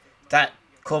that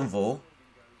convo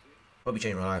probably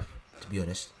changed my life, to be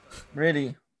honest.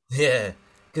 Really? Yeah,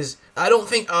 because I don't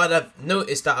think I'd have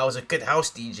noticed that I was a good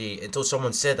house DJ until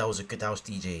someone said I was a good house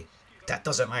DJ. That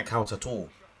doesn't like house at all.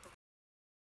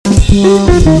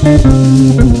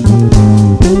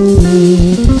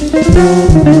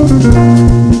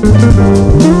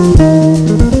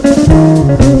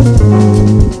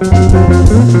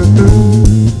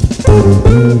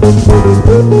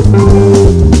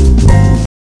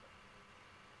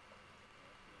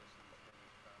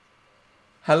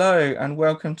 Hello and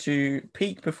welcome to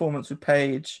Peak Performance with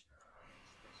Paige,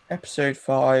 episode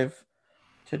 5.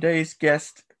 Today's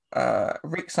guest,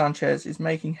 Rick Sanchez, is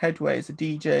making headway as a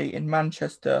DJ in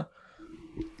Manchester.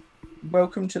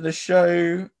 Welcome to the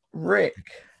show, Rick.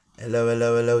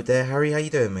 Hello there, Harry. How you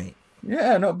doing, mate?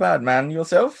 Yeah, not bad, man.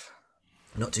 Yourself?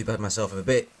 Not too bad myself. I'm a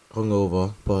bit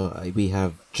hungover, but we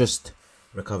have just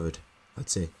recovered, I'd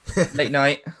say. Late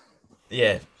night.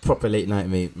 Yeah, proper late night,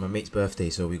 mate. My mate's birthday,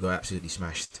 so we got absolutely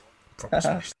smashed. Proper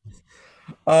smashed.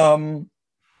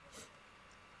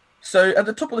 So at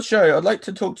the top of the show, I'd like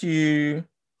to talk to you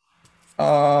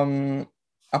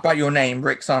about your name,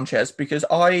 Rick Sanchez, because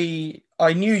I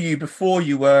knew you before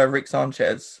you were Rick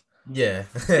Sanchez. Yeah.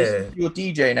 This is your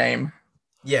DJ name.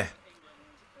 Yeah.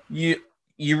 You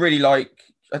really like,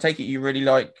 I take it you really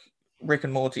like Rick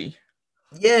and Morty.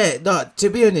 Yeah, no, to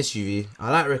be honest with you,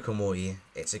 I like Rick and Morty.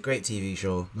 It's a great TV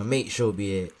show. My mate showed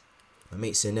me it. My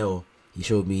mate Sunil, he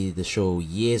showed me the show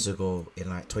years ago in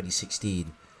like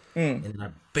 2016. And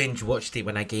I binge watched it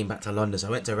when I came back to London. So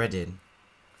I went to Reading,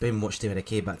 binge watched it when I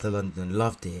came back to London,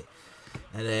 loved it.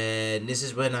 And then this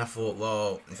is when I thought,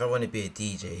 well, if I want to be a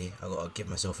DJ, I gotta give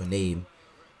myself a name.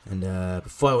 And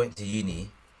before I went to uni,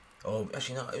 oh,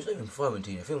 actually no, it was not even before I went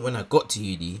to uni. I think when I got to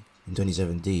uni in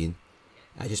 2017,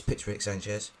 I just picked Rick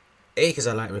Sanchez. A, because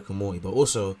I like Rick and Morty, but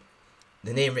also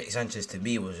the name Rick Sanchez to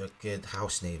me was a good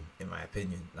house name, in my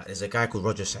opinion. Like, there's a guy called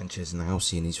Roger Sanchez in the house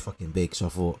scene, he's fucking big, so I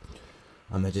thought,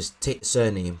 I'm gonna just take the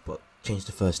surname, but change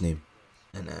the first name.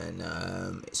 And then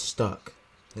it stuck.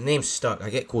 The name's stuck. I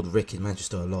get called Rick in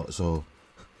Manchester a lot, so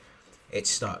it's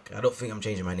stuck. I don't think I'm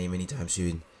changing my name anytime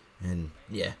soon. And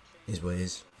yeah, is what it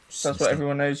is. That's what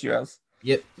everyone knows you as.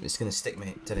 Yep, it's gonna stick,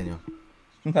 mate. I'm telling you.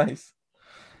 Nice.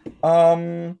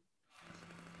 So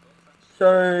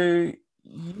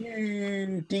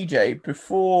you DJ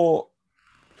before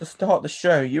to start the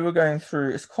show. You were going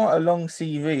through. It's quite a long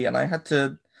CV, and I had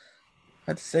to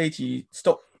say to you,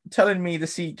 stop telling me the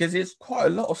CV because it's quite a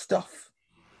lot of stuff,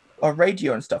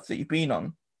 radio and stuff that you've been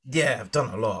on. Yeah, I've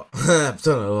done a lot. I've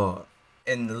done a lot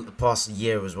in the past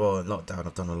year as well. In lockdown,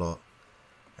 I've done a lot.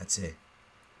 I'd say.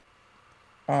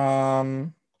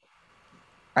 And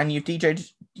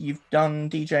you've done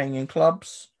DJing in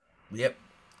clubs. Yep,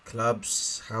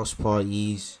 clubs, house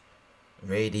parties,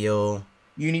 radio.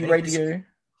 Uni radio.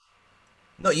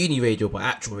 Not uni radio, but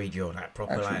actual radio, like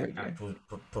proper,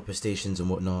 proper stations and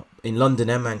whatnot in London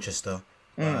and Manchester.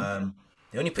 The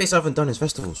only place I haven't done is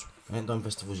festivals. I haven't done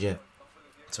festivals yet,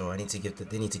 so they need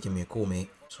to give me a call, mate.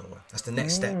 So that's the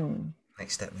next step.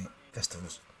 Next step, mate.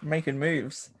 Festivals. Making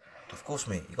moves. Of course,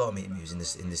 mate. You gotta make moves in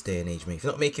this day and age, mate. If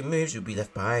you're not making moves, you'll be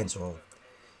left behind. So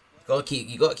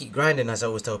you gotta keep grinding, as I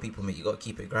always tell people, mate. You gotta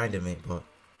keep it grinding, mate. But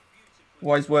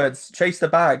wise words. Chase the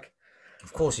bag.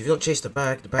 Of course, if you don't chase the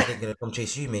bag ain't gonna come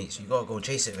chase you, mate. So you gotta go and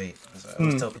chase it, mate. I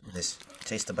always tell people this: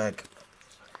 chase the bag.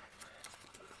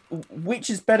 Which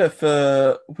is better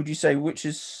for? Would you say which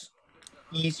is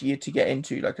easier to get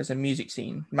into, like as a music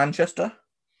scene, Manchester?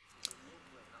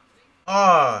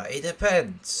 It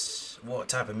depends what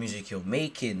type of music you're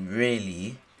making,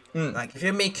 really. Like if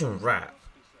you're making rap,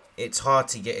 it's hard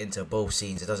to get into both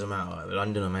scenes. It doesn't matter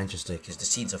London or Manchester because the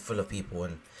scenes are full of people,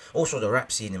 and also the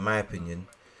rap scene, in my opinion.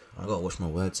 I gotta watch my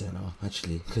words here now,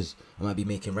 actually, because I might be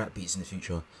making rap beats in the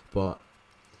future. But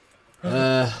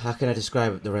how can I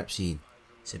describe the rap scene?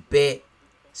 It's a bit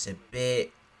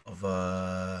of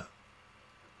a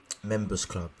members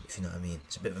club, if you know what I mean.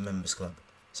 It's a bit of a members club.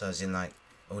 So as in, like,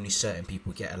 only certain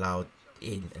people get allowed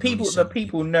in.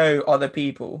 People know other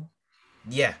people.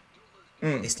 Yeah.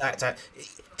 It's that type.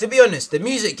 To be honest, the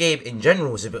music game in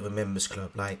general is a bit of a members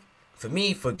club. Like, for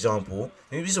me, for example,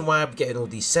 the reason why I'm getting all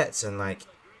these sets and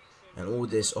all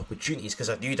this opportunities because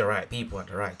I do the right people at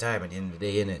the right time at the end of the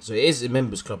day, innit? So it is a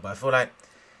members club, but I feel like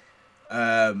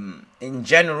in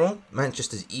general,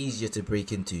 Manchester's easier to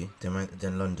break into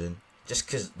than London, just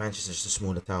because Manchester's a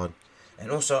smaller town.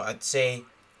 And also, I'd say,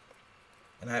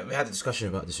 we had a discussion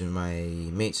about this with my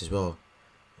mates as well,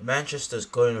 Manchester's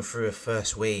going through a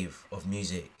first wave of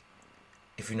music,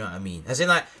 if you know what I mean. As in,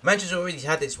 like, Manchester already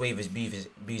had its wave of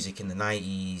music in the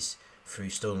 90s, through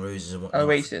Stone Roses and whatnot,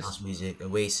 through Oasis. house music,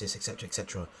 Oasis, etc.,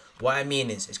 etc. What I mean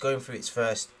is, it's going through its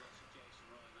first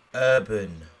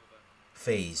urban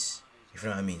phase, if you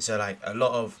know what I mean. So like a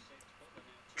lot of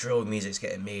drill music's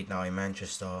getting made now in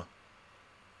Manchester.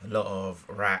 A lot of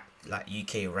rap, like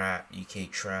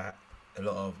UK trap, a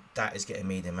lot of that is getting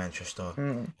made in Manchester.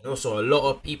 Mm. And also a lot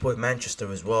of people in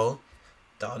Manchester as well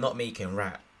that are not making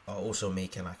rap are also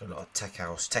making like a lot of tech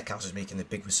house. Tech house is making a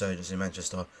big resurgence in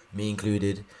Manchester, me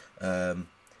included.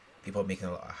 People are making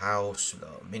a lot of house, a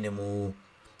lot of minimal,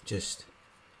 just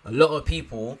a lot of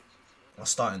people are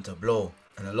starting to blow.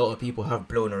 And a lot of people have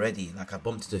blown already. Like I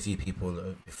bumped into a few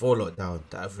people before lockdown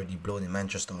that have already blown in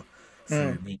Manchester through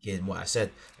Mm. making what I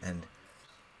said. And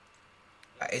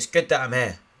it's good that I'm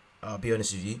here. I'll be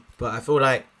honest with you, but I feel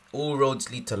like all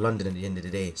roads lead to London at the end of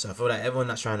the day. So I feel like everyone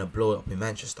that's trying to blow up in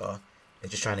Manchester, they're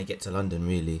just trying to get to London,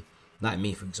 really. Like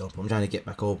me, for example, I'm trying to get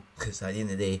back home because at the end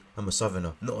of the day, I'm a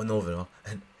southerner, not a northerner,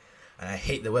 and I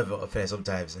hate the weather up here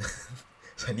sometimes.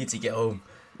 So I need to get home.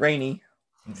 Rainy.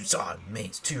 Oh, mate,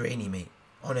 it's too rainy, mate.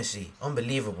 Honestly,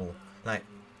 unbelievable. Like,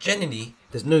 generally,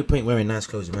 there's no point wearing nice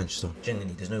clothes in Manchester.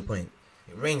 Generally, there's no point.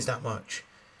 It rains that much.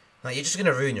 Like, you're just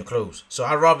gonna ruin your clothes. So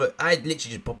I'd literally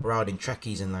just pop around in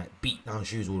trackies and like beat down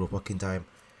shoes all the fucking time.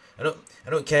 I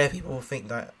don't care if people think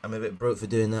that I'm a bit broke for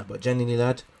doing that, but genuinely,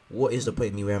 lad, what is the point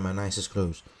of me wearing my nicest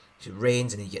clothes? It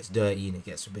rains and it gets dirty and it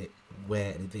gets a bit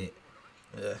wet and bit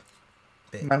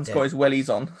Man's dead. got his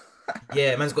wellies on.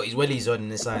 Yeah, man's got his wellies on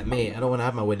and it's like, mate, I don't want to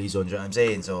have my wellies on, do you know what I'm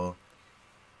saying? So,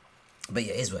 but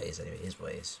yeah, it is what it is anyway, it is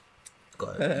what it is.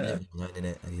 Got to live in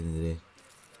it at the end of the day.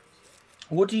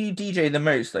 What do you DJ the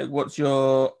most? Like, what's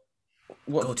your Go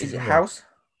what to is it? genre. House?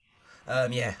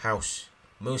 Yeah, house.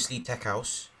 Mostly tech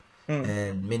house Mm.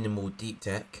 and minimal deep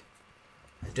tech.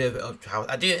 I do a bit of house.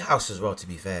 I do house as well. To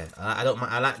be fair, I don't.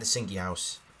 I like the singy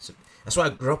house. So that's what I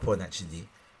grew up on. Actually,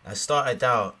 I started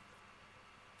out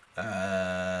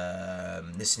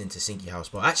listening to singy house,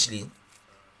 but actually,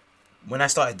 when I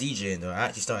started DJing, though, I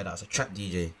actually started out as a trap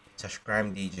DJ, slash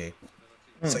grime DJ.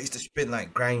 So I Mm. used to spin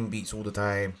like grime beats all the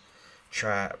time,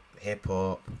 trap, hip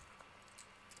hop,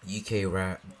 UK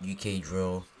rap, UK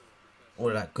drill, all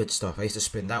of that good stuff. I used to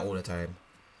spin that all the time.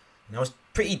 And I was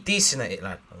pretty decent at it,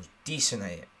 lad. I was decent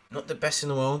at it. Not the best in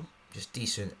the world, just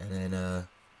decent. And then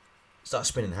started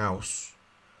spinning house.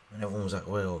 And everyone was like,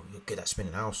 well, you're good at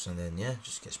spinning house. And then, yeah,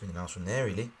 just get spinning house from there,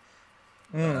 really.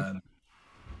 But,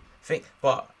 Mm.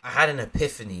 but I had an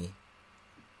epiphany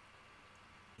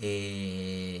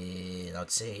in, I'd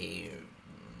say,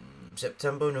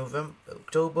 September, November,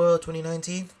 October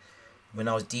 2019. When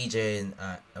I was DJing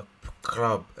at a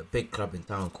big club in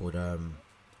town called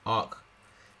Arc,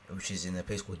 which is in a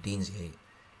place called Deansgate.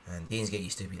 And Deansgate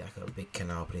used to be like a big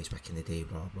canal place back in the day,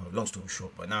 bro. Long story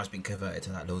short, but now it's been converted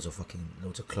to like loads of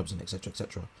clubs and etc.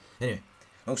 etc. Anyway,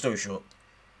 long story short,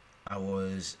 I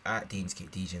was at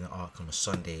Deansgate DJing at Arc on a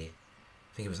Sunday.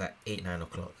 I think it was like 8-9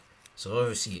 o'clock. So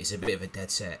obviously it's a bit of a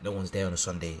dead set. No one's there on a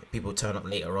Sunday. People turn up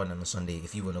later on a Sunday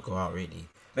if you want to go out, really.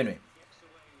 But anyway,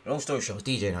 long story short, I was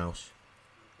DJing house,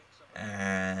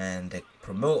 and the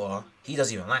promoter, he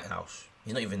doesn't even like house.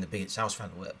 He's not even the biggest house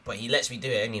fan, but he lets me do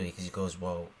it anyway because he goes,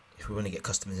 well, if we want to get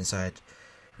customers inside,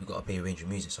 we've got to pay a range of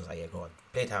music. So I was like, yeah, go on.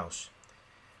 Played house,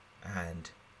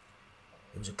 and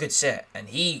it was a good set. And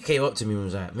he came up to me and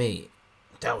was like, mate,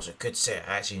 that was a good set.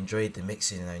 I actually enjoyed the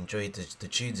mixing and I enjoyed the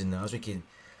tunes. And I was thinking,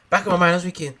 back in my mind, I was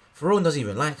thinking, Ferone doesn't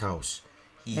even like house.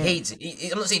 He hates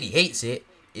it. I'm not saying he hates it.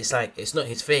 It's like it's not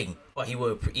his thing, but he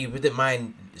wouldn't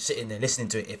mind sitting there listening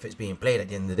to it if it's being played at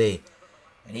the end of the day.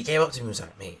 And he came up to me and was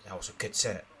like, mate, that was a good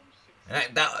set.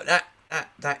 And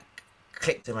that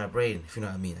clicked in my brain, if you know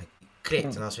what I mean. Like, it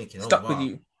clicked, and I was thinking, oh Stuck with wow.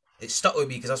 you. It stuck with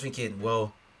me because I was thinking,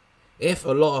 well, if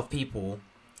a lot of people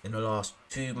in the last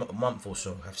 2 months or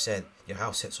so have said your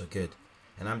house sets are good,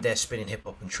 and I'm there spinning hip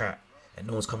hop and trap, and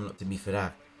no one's coming up to me for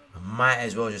that, I might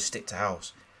as well just stick to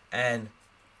house. And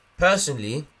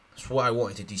personally, that's what I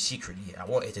wanted to do secretly. I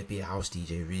wanted to be a house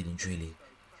DJ, really and truly.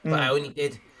 But I only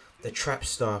did the trap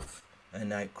stuff and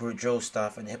like drill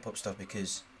stuff and hip hop stuff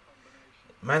because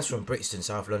man's from Brixton,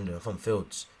 South London. I'm from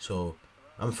Fields, so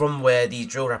I'm from where these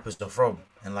drill rappers are from.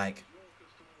 And like,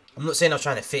 I'm not saying I was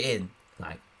trying to fit in.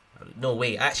 Like, no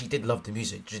way. I actually did love the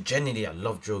music. Just genuinely, I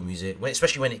love drill music.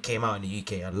 Especially when it came out in the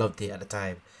UK, I loved it at the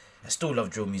time. I still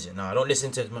love drill music now. I don't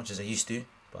listen to it as much as I used to,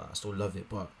 but I still love it.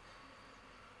 But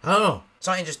I don't know.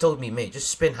 Something just told me, mate, just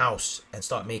spin house and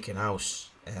start making house,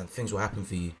 and things will happen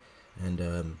for you.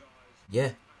 And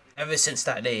yeah, ever since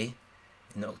that day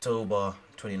in October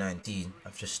 2019,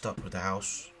 I've just stuck with the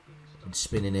house, been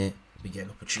spinning it, been getting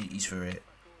opportunities for it.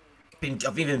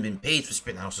 I've even been paid for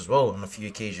spin house as well on a few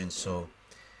occasions. So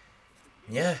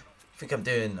yeah, think I'm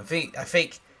doing. I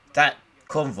think that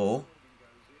convo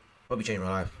probably changed my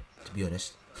life. To be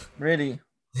honest. Really?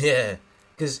 Yeah.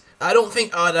 Because I don't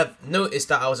think I'd have noticed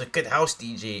that I was a good house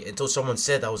DJ until someone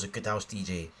said I was a good house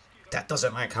DJ. That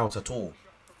doesn't like house at all.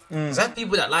 Because I have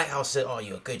people that like house say, oh,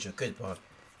 you're good, but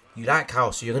you like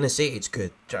house, so you're going to say it's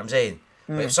good. Do you know what I'm saying?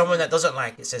 But if someone that doesn't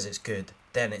like it says it's good,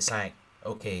 then it's like,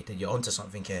 okay, then you're onto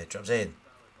something here. Do you know what I'm saying?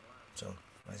 So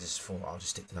I just thought I'll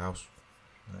just stick to the house.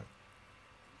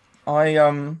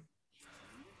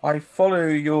 I follow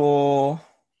your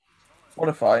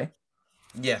Spotify.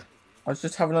 Yeah. I was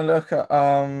just having a look at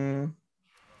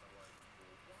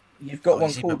you've got Oh, you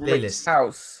one see my called Rick's playlist?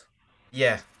 House,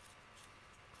 Yeah.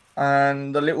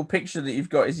 and the little picture that you've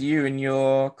got is you in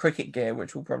your cricket gear,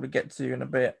 which we'll probably get to in a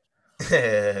bit.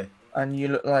 And you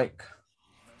look like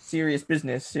serious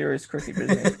business, serious cricket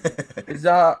business. Is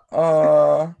that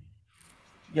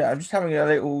yeah, I'm just having a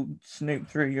little snoop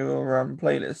through your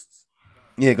playlists.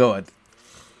 Yeah, go on.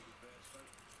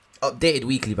 Updated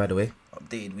weekly, by the way.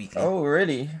 Updated weekly. Oh,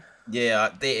 really? Yeah,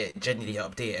 I update it. Generally, I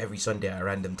update it every Sunday at a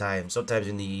random time. Sometimes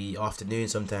in the afternoon,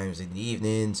 sometimes in the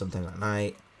evening, sometimes at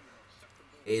night.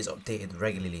 It is updated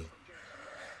regularly.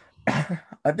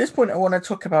 At this point, I want to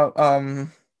talk about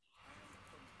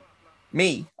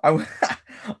me. I want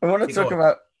to Yeah, go talk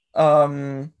on.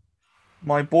 about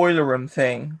my boiler room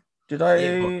thing. Did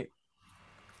Yeah, go on. I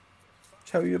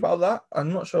tell you about that?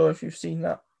 I'm not sure if you've seen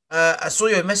that. I saw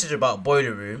your message about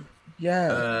boiler room.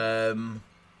 Yeah.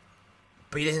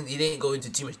 But you didn't go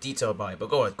into too much detail about it. But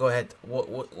go on, go ahead.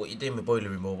 What you doing with boiler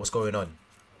room, or what's going on?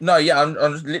 No, yeah, I'm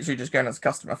literally just going as a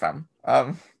customer fam.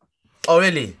 Oh,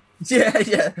 really? Yeah,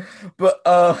 yeah. But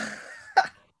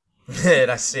Yeah,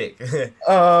 that's sick.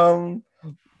 um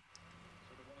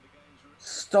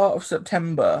start of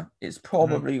September is Mhm.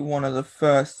 probably one of the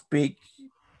first big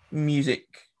music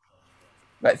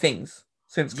like things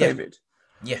since Yeah, COVID.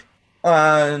 yeah.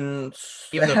 And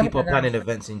they Even though haven't people are planning announced.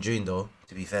 events in June, though,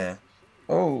 to be fair.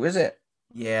 Oh, is it?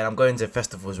 Yeah, and I'm going to a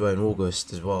festival as well in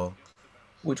August as well.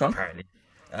 Which one? Apparently,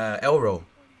 Elro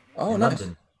Oh, in nice.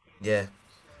 London. Yeah,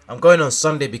 I'm going on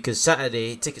Sunday because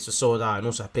Saturday tickets were sold out, and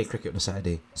also I play cricket on a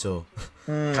Saturday, so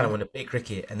kind of Hmm. want to play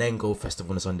cricket and then go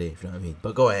festival on a Sunday. If you know what I mean.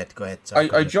 But go ahead, go ahead. Sorry, I,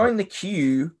 cut I you off. joined the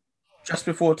queue just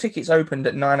before tickets opened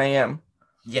at 9 a.m.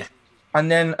 Yeah, And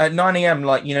then at 9 a.m.,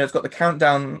 like, it's got the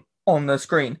countdown on the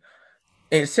screen.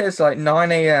 It says like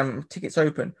 9 a.m. tickets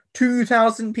open.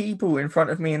 2,000 people in front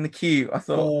of me in the queue. I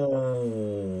thought,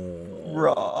 oh,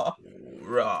 raw.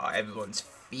 rah! Everyone's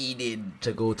feeding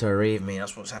to go to a rave, mate.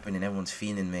 That's what's happening. Everyone's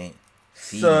feeding, mate.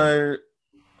 Feeding. So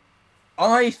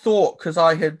I thought because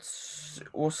I had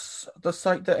was the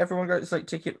site that everyone goes like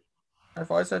Ticket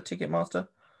Advisor, Ticketmaster.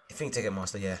 I think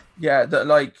Ticketmaster. Yeah, Yeah, that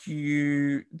like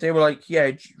they were like,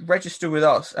 yeah, register with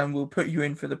us and we'll put you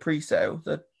in for the pre-sale,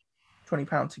 the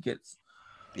 £20 tickets.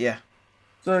 yeah,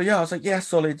 So yeah, I was like, yeah,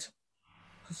 solid.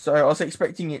 So I was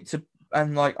expecting it to,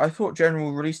 and like I thought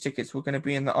general release tickets were going to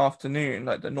be in the afternoon,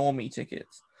 like the normie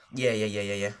tickets. yeah, yeah, yeah,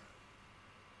 yeah, yeah.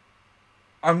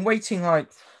 I'm waiting like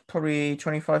probably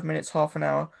 25 minutes, half an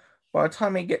hour. By the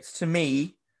time it gets to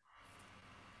me,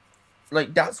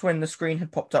 like that's when the screen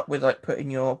had popped up with like putting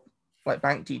your like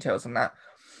bank details and that.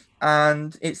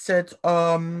 And it said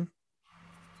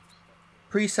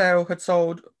pre-sale had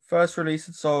sold, first release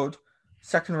had sold,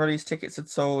 second release tickets had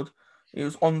sold. It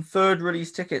was on third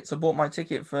release tickets. I bought my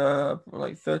ticket for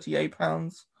like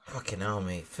 £38. Fucking hell,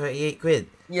 mate. 38 quid.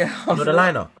 Yeah, You know the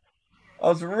lineup? I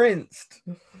was rinsed.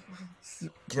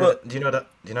 But Do you know the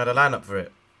lineup for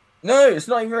it? no, it's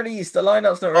not even released. The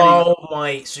lineup's not released. Oh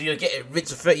my! So you're getting rid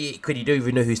of 38 quid. You don't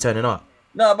even know who's turning up.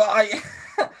 No, but I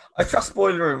I trust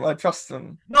Boiler Room. I trust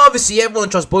them. No, obviously everyone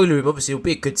trusts Boiler Room. Obviously it'll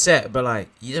be a good set, but like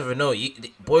you never know.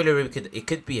 Boiler Room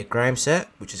could be a grime set,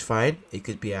 which is fine. It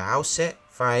could be a house set,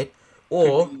 fine, Could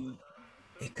or be.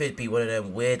 it could be one of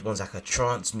them weird ones like a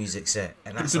trance music set,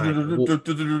 and that's like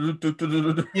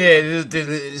yeah,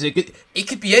 it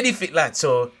could be anything like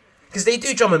so, because they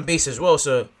do drum and bass as well.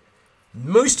 So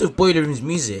most of Boiler Room's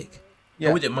music, I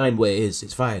Yeah, wouldn't mind what it is.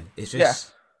 It's fine. It's yeah.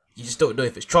 just you just don't know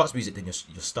if it's trance music, then you're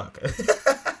stuck.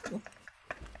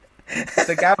 It's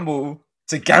a gamble.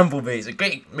 It's a gamble, mate. It's a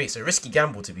great, mate. It's a risky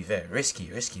gamble, to be fair. Risky,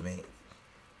 mate.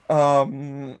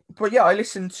 But yeah, I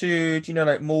listened to. Do you know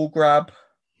like Mall Grab?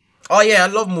 Oh yeah, I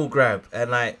love Mall Grab,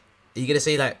 and like, are you gonna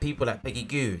say like people like Peggy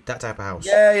Goo, that type of house?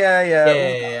 Yeah, yeah, yeah. Yeah, All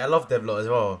yeah, yeah, I love them lot as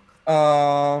well.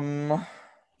 that.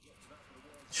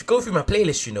 Should go through my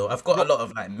playlist, you know. I've got a lot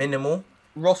of like minimal.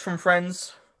 Ross from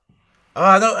Friends.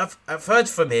 Oh no, I've heard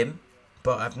from him,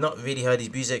 but I've not really heard his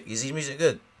music. Is his music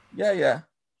good? Yeah, yeah.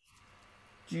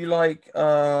 Do you like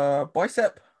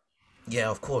Bicep? Yeah,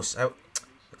 of course.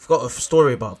 I've got a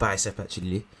story about Bicep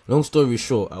actually. Long story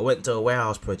short, I went to a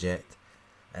warehouse project,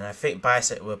 and I think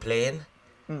Bicep were playing,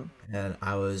 and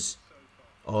I was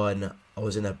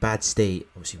in a bad state.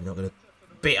 Obviously, we're not gonna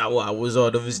bait out what I was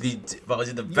on, obviously, but I was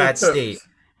in a You're bad state. cooked.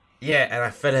 Yeah, and I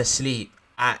fell asleep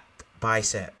at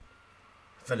Bicep.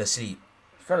 Fell asleep.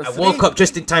 Fell I woke asleep. up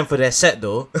just in time for their set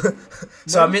though.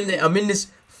 So When? I'm in this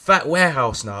fat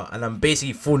warehouse now, and I'm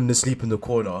basically falling asleep in the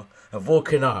corner. I've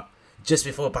woken up just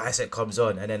before Bicep comes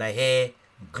on, and then I hear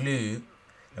Glue,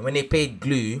 and when they played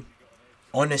Glue,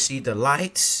 honestly, the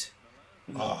lights,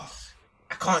 I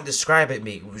can't describe it,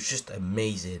 mate. It was just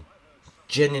amazing.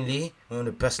 Genuinely, one of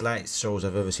the best light shows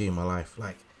I've ever seen in my life.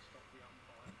 Like,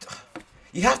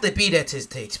 you have to be there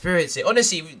to experience it.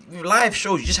 Honestly, with live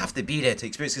shows, you just have to be there to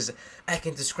experience it. Because I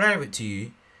can describe it to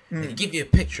you, and give you a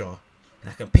picture,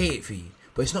 and I can paint it for you.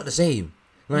 But it's not the same.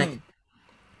 Like,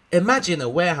 imagine a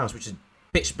warehouse which is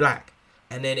pitch black,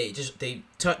 and then they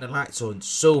turn the lights on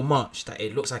so much that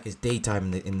it looks like it's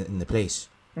daytime in the place.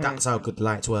 That's how good the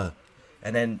lights were.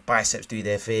 And then Biceps do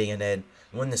their thing, and then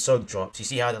when the song drops, you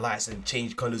see how the lights and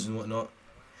change colours and whatnot.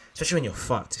 Especially when you're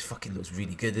fucked, it fucking looks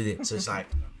really good, doesn't it? So it's like,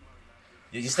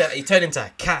 you turn into a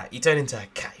cat. You're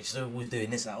just always doing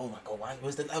this, like, oh my god, why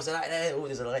was the light there? Oh,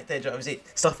 there's a light there. Do you know what I'm saying?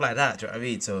 Stuff like that. Do you know what I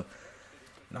mean? So,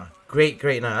 no, great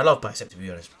night. I love Bicep, to be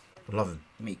honest. I love him.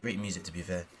 He make great music, to be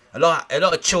fair. A lot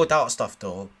of chilled out stuff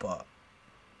though, but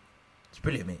it's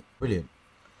brilliant, mate. Brilliant.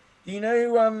 Do you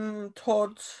know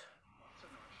Todd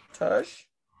Terj?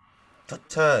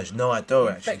 Terj? No, I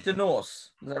don't actually. Infected Norse.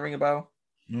 Does that ring a bell?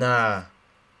 Nah.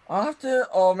 I'll have to.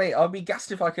 Oh, mate, I'll be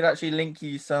gassed if I could actually link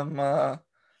you some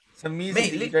music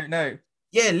Mate, that you don't know.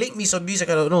 Yeah, link me some music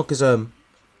I don't know, cause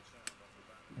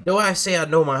though I say I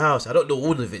know my house, I don't know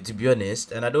all of it, to be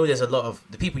honest, and I know there's a lot of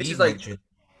the people This you is like mentioned.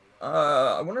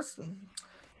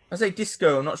 I say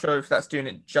disco. I'm not sure if that's doing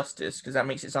it justice because that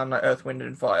makes it sound like Earth, Wind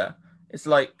and Fire. It's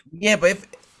like Yeah, but if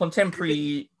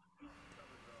contemporary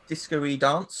disco-y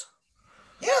dance.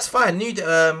 yeah, that's fine. New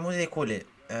what do they call it?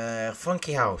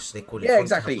 Funky house. They call it. Yeah, Funky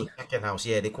exactly. House, second house.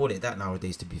 Yeah, they call it that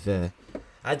nowadays. To be fair,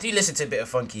 I do listen to a bit of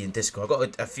funky and disco. I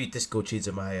got a few disco tunes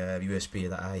on my USB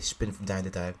that I spin from time to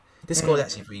time. Disco is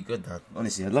actually pretty good, man.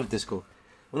 Honestly, I love disco.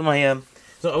 One of my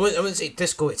so I wouldn't say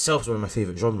disco itself is one of my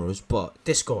favorite genres, but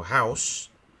disco house,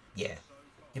 yeah,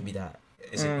 give me that.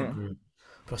 It's a good group.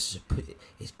 Plus,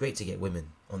 it's great to get women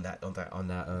on that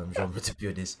genre. To be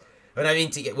honest, when I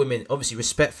mean to get women, obviously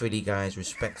respectfully, guys,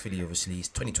 respectfully. Obviously, it's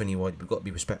 2021. We've got to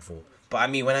be respectful. But I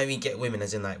mean, when I mean get women,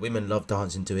 as in like women love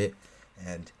dancing to it,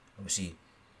 and obviously,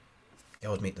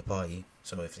 girls make the party.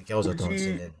 So if the girls are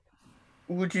dancing, then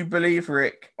Would you believe,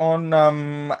 Rick, on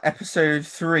episode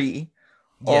 3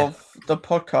 yeah, of the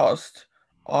podcast,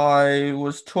 I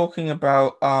was talking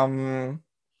about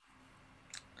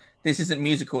this isn't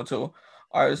musical at all.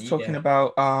 I was talking yeah.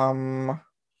 about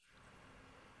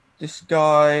this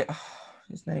guy.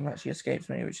 His name actually escapes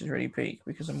me, which is really peak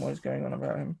because I'm always going on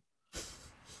about him.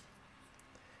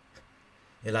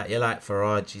 You're like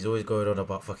Farage. He's always going on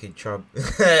about fucking Trump.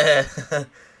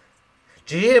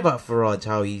 Do you hear about Farage?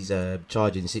 How he's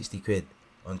charging 60 quid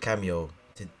on Cameo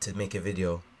to make a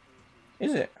video?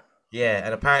 Is it? Yeah,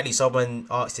 and apparently someone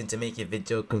asked him to make a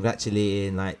video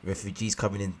congratulating like refugees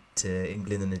coming into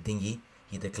England on a dinghy.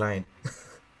 He declined.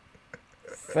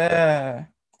 Fair.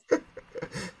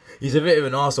 He's a bit of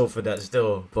an arsehole for that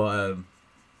still, but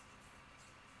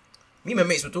me and my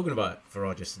mates were talking about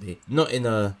Farage yesterday. Not in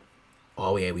a,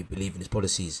 oh yeah, we believe in his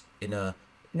policies. In a,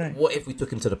 No. what if we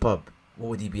took him to the pub? What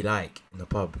would he be like in the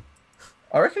pub?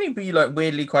 I reckon he'd be like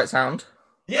weirdly quite sound.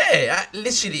 Yeah,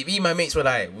 literally, me and my mates were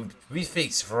like, we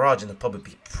think Farage in the pub would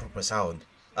be proper sound.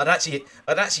 I'd actually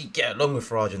get along with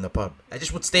Farage in the pub. I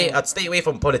just would I'd stay away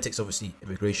from politics, obviously,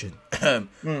 immigration.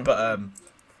 But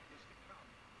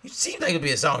you seem like you'd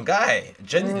be a sound guy,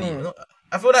 genuinely.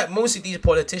 I feel like most of these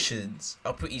politicians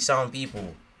are pretty sound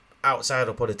people outside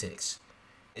of politics.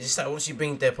 It's just like once you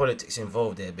bring their politics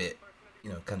involved, they're a bit,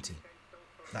 cunty.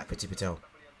 Like Priti Patel.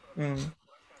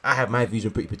 I have my views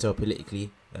on Priti Patel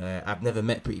politically. I've never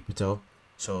met Priti Patel,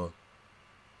 so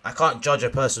I can't judge a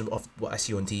person off what I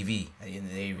see on TV at the end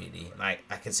of the day, really. Like,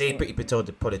 I can say Priti Patel,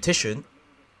 the politician,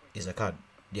 is a cunt,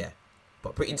 yeah.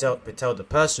 But Priti Patel, the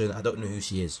person, I don't know who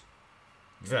she is.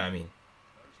 You feel what I mean?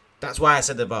 That's why I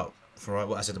said about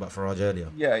what I said about Farage earlier.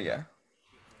 Yeah.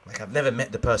 Like, I've never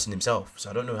met the person himself, so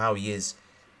I don't know how he is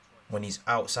when he's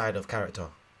outside of character.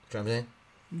 Do you know what I'm saying?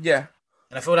 Yeah.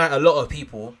 And I feel like a lot of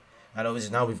people, and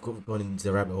obviously now we've gone into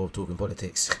the rabbit hole of talking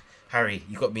politics. Harry,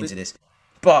 you got me into this.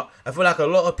 But I feel like a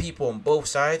lot of people on both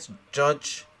sides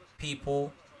judge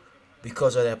people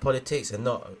because of their politics and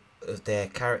not of their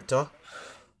character.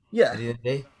 Yeah. At the end of the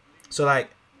day. So like,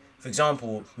 for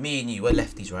example, me and you, we're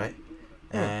lefties, right?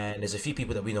 Mm. And there's a few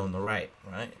people that we know on the right?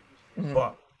 Mm.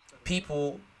 But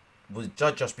people will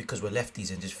judge us because we're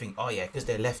lefties and just think, oh yeah, because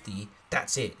they're lefty,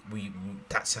 that's it.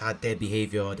 That's how their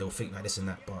behavior. They'll think like this and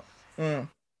that. But Mm.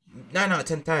 9 out of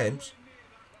 10 times,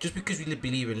 just because we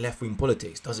believe in left wing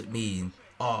politics doesn't mean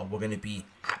we're gonna be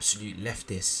absolute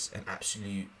leftists and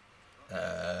absolute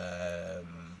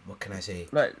what can I say?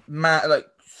 Like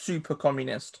super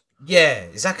communist. Yeah,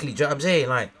 exactly. Do you know what I'm saying?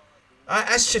 Like,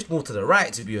 I shift more to the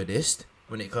right, to be honest,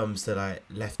 when it comes to like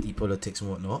lefty politics and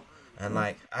whatnot. And Mm.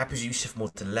 like, I presume you shift more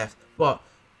to the left. But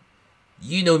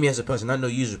you know me as a person, I know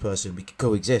you as a person. We can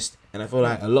coexist, and I feel Mm.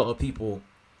 like a lot of people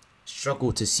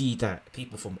struggle to see that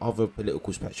people from other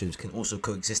political spectrums can also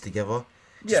coexist together.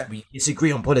 Just Yeah. we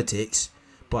disagree on politics,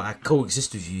 but I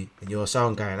coexist with you, and you're a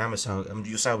sound guy, and I'm a sound.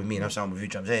 You're sound with me, and I'm Mm. sound with you.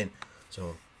 Do you know what I'm saying?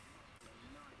 So,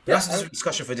 but Yeah. that's a different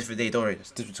discussion for a different day. Don't worry,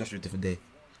 it's a different discussion for a different day.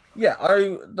 Yeah,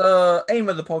 the aim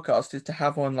of the podcast is to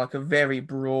have on like a very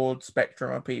broad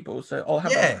spectrum of people. So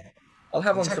Yeah, I'll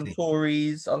have on some exactly.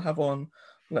 Tories, I'll have on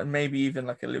like maybe even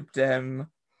like a Lib Dem.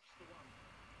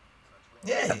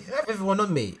 Yeah, have everyone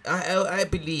on me. I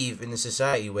believe in a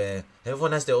society where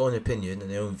everyone has their own opinion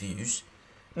and their own views,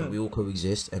 but Mm. we all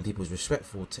coexist and people's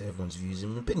respectful to everyone's views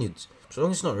and opinions. So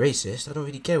long as it's not racist, I don't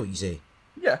really care what you say.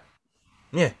 Yeah.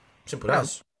 Yeah, simple Um,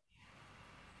 as.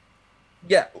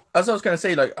 yeah, as I was going to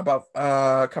say, like about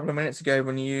a couple of minutes ago,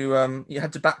 when you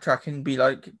had to backtrack and be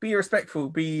like, be respectful,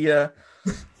 be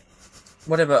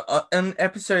whatever. In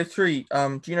episode 3,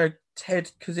 do you know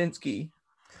Ted Kaczynski?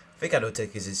 I think I know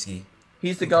Ted Kaczynski.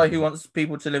 He's I the think I guy who do. wants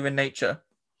people to live in nature.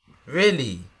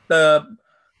 Really? The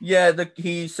yeah, the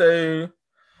he so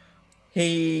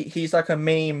he's like a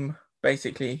meme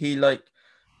basically. He like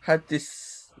had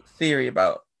this theory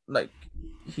about like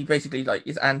he basically like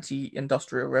is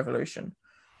anti-industrial revolution.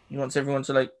 He wants everyone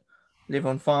to like live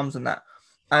on farms and that.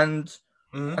 And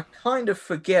Mm-hmm. I kind of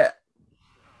forget.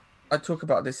 I talk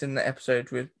about this in the episode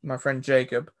with my friend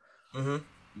Jacob. Mm-hmm.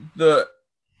 That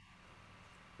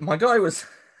my guy was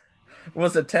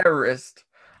a terrorist,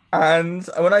 and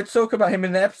when I talk about him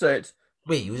in the episode,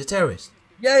 Wait, he was a terrorist?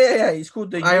 yeah, he's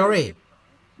called the U. IRA?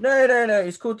 No,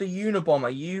 he's called the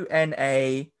Unabomber.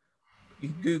 UNA. You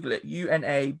can Google it.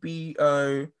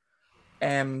 UNABOMBER.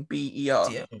 Damn.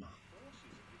 What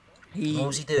He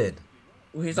was he doing?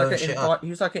 he's like Blowing shit up?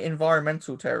 he's like an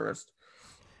environmental terrorist.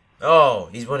 Oh,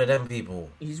 he's one of them people.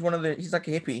 He's like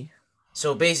a hippie.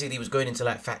 So basically, he was going into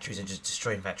like factories and just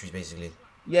destroying factories, basically.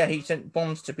 Yeah, he sent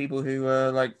bombs to people who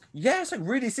were like, yeah, it's like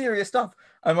really serious stuff.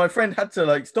 And my friend had to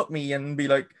like stop me and be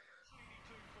like,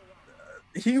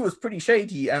 he was pretty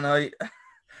shady. And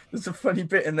there's a funny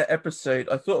bit in the episode.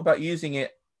 I thought about using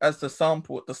it as the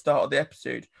sample at the start of the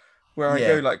episode, where I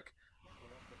go Yeah. like,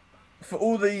 for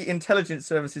all the intelligence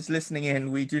services listening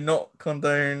in, we do not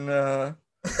condone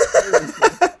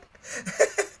terrorism.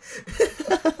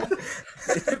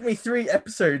 It took me 3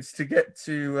 episodes to get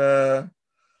to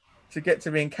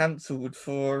being cancelled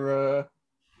for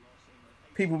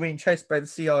people being chased by the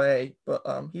CIA, but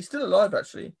he's still alive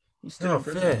actually. He's still Oh, in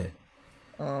prison. fair.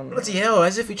 Bloody hell,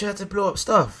 as if he tried to blow up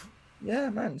stuff. Yeah,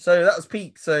 man. So that was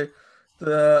peak. So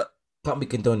the Can't be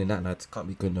condoning that, lad. Can't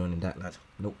be condoning that, lad.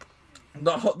 Nope.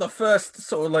 the first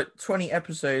sort of like 20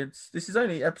 episodes. This is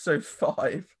only episode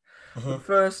 5. The Mhm.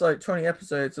 first like 20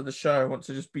 episodes of the show I want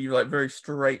to just be like very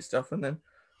straight stuff, and then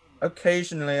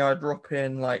occasionally I drop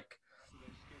in like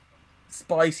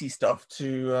spicy stuff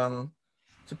to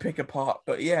pick apart.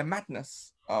 But yeah,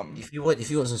 madness. If you want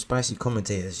some spicy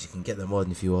commentators, you can get them on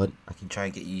if you want. I can try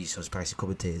and get you some spicy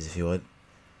commentators if you want.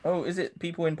 Oh, is it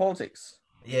people in politics?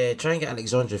 Yeah, try and get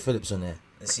Alexandra Phillips on there.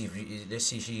 Let's see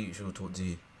if she'll talk to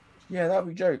you. Yeah, that'd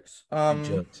be jokes. You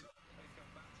joked.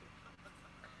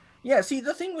 Yeah, see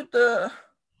the thing with the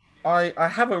I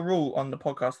have a rule on the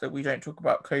podcast that we don't talk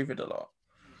about COVID a lot.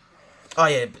 Oh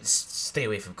yeah, but stay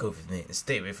away from COVID, mate.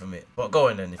 Stay away from it. But go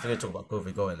on then. If you're gonna talk about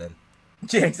COVID, go on then.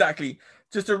 Yeah, exactly.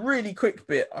 Just a really quick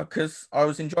bit because I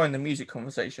was enjoying the music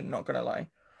conversation, not gonna lie.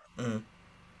 Mm.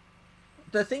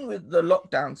 The thing with the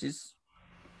lockdowns is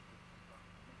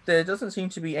there doesn't seem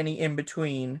to be any in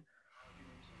between.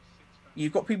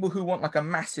 You've got people who want like a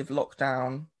massive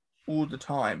lockdown all the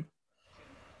time.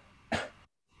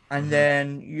 And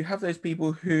then you have those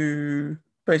people who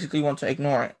basically want to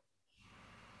ignore it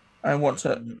and want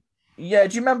to. Yeah,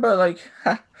 do you remember like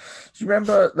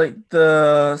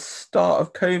the start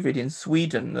of COVID in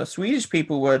Sweden? The Swedish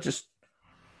people were just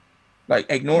like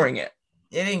ignoring it.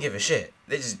 They didn't give a shit.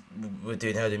 They just were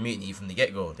doing herd immunity from the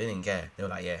get go. They didn't care. They were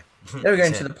like, yeah. They were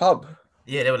going it's to here. the pub.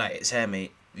 Yeah, they were like, it's here,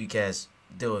 mate. Who cares?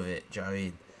 Deal with it. Do you know what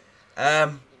I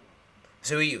mean?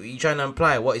 So you trying to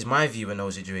imply what is my view in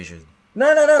those situations?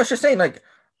 No, no, no. I was just saying, like,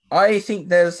 I think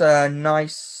there's a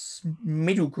nice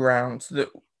middle ground that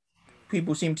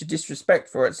people seem to disrespect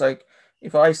for. It's like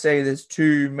if I say there's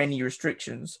too many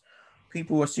restrictions,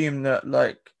 people assume that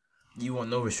like, You want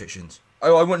no restrictions.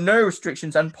 oh, I want no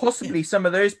restrictions, and Yeah. possibly some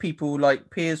of those people, like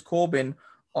Piers Corbyn,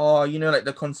 are like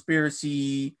the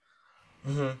conspiracy.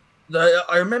 Hmm.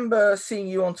 I remember seeing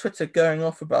you on Twitter going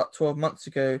off about 12 months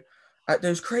ago at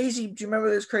those crazy. Do you remember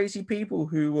those crazy people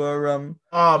who were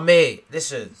Oh mate,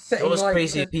 listen, setting those like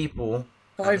crazy people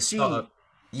at the start 5G? of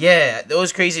yeah,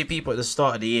 those crazy people at the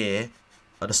start of the year,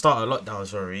 at the start of lockdown,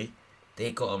 sorry,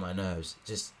 they got on my nerves.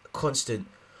 Just constant.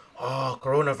 Oh,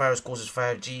 coronavirus causes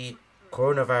 5G.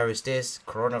 Coronavirus this,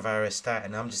 coronavirus that,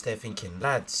 and I'm just there thinking,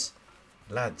 lads,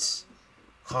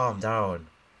 calm down.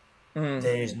 Mm.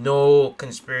 There is no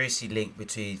conspiracy link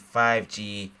between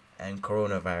 5G and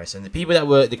coronavirus. And the people that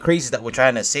were the crazies that were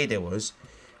trying to say there was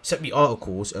sent me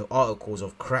articles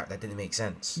of crap that didn't make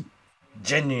sense.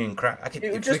 Genuine crap. I could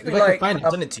It would just be if I can like find it,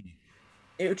 I'll send it to you.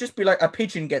 it would just be like a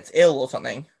pigeon gets ill or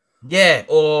something. Yeah,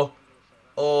 or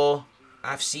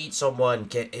I've seen someone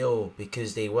get ill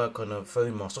because they work on a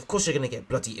phone mast. Of course you're gonna get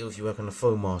bloody ill if you work on a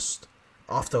phone mast.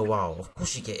 After a while, of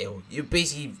course you get ill. You're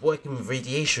basically working with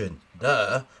radiation.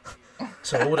 Duh.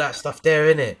 So all that stuff there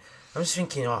in it. I'm just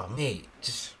thinking, oh mate,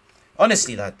 just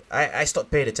honestly, lad, I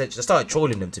stopped paying attention. I started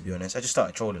trolling them, to be honest. I just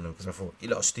started trolling them because I thought you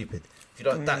lot are stupid. If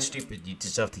you're not that Mm. stupid, you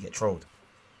deserve to get trolled,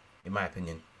 in my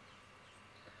opinion.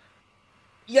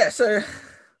 Yeah, so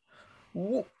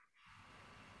w-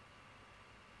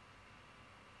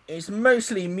 it's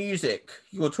mostly music,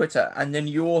 your Twitter, and then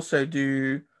you also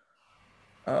do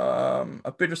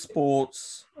a bit of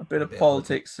sports, a bit A of bit of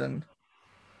politics politics, and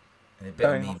and a bit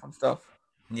of going me. off on stuff.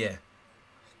 Yeah.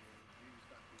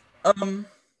 Um,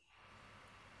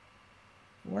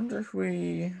 wonder if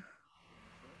we're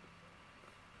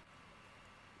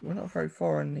not very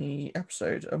far in the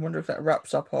episode. I wonder if that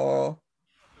wraps up our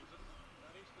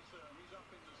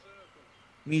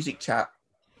music chat.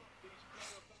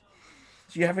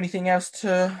 Do you have anything else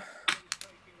to?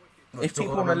 What to If talk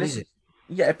people about want my to listen, music?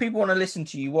 yeah, if people want to listen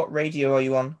to you, what radio are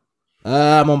you on?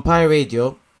 I'm on Pi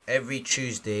Radio every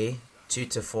Tuesday, 2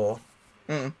 to 4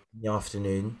 Mm, in the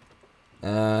afternoon.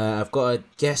 I've got a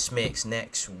guest mix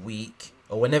next week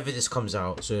or whenever this comes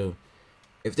out. So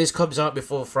if this comes out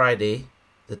before Friday,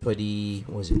 the 20,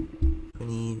 what was it?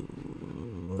 20,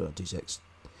 hold on, 2 seconds.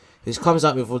 If this comes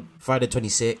out before Friday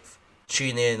 26th,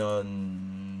 tune in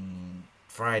on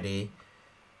Friday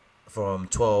from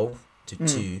 12 to mm,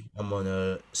 2. I'm on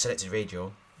a selected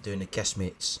radio doing a guest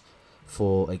mix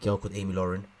for a girl called Amy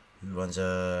Lauren who runs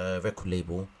a record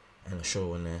label and a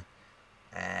show on there.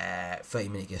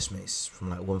 30-minute guest mix from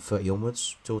like 1:30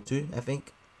 onwards till 2, I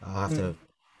think. I'll have mm, to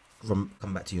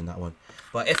come back to you on that one.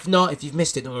 But if not, if you've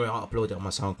missed it, don't worry, I'll upload it on my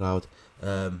SoundCloud.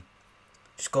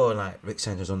 Just go on like Rick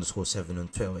Sanchez _7 on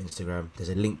Twitter or Instagram. There's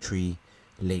a link tree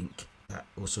link that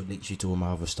also links you to all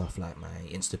my other stuff like my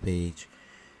Insta page,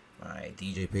 my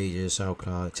DJ pages,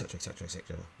 SoundCloud, etc., etc.,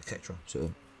 etc., etc.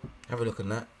 So have a look on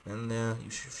that, and you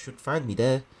should find me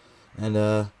there. And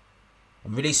I'm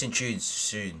releasing tunes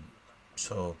soon,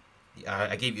 so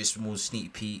I gave you a small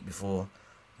sneak peek before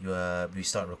we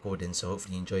start recording. So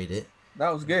hopefully you enjoyed it. that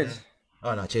was And, good.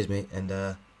 oh no, cheers, mate. And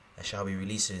I shall be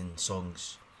releasing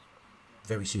songs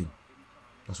very soon.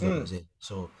 That's what I got Mm, to say.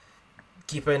 So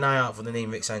keep an eye out for the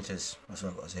name Rick Sanchez. That's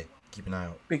what I got to say. Keep an eye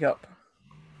out. big up.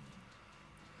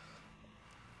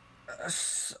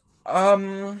 S-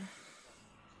 Um,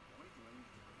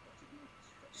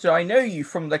 so I know you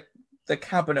from the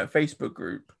cabinet Facebook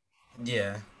group,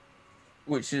 Yeah,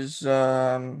 which is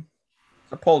the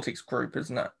politics group,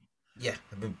 isn't it? yeah.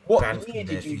 I've been What banned year from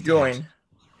there a did you few times. join?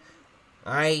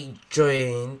 I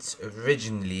joined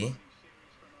originally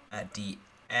at the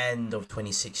end of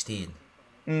 2016.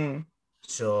 Mm,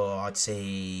 So I'd say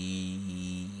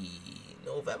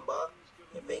November.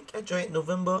 I think I joined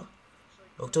November,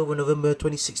 October, November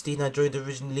 2016. I joined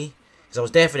originally because I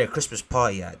was there for their Christmas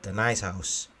party at Danai's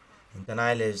house. And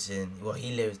Danai lives in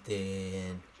he lived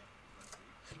in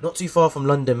not too far from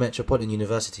London Metropolitan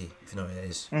University, if you know where it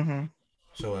is. mm-hmm.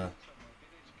 So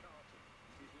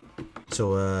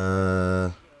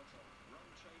so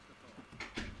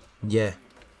yeah.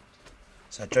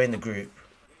 So I joined the group.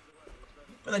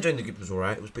 When I joined the group, it was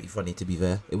alright. It was pretty funny, to be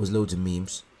fair. It was loads of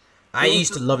memes. I It was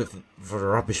used to love it for the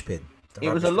rubbish bin. The it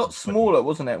was a rubbish bin lot was funny. smaller,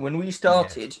 wasn't it? When we Yeah.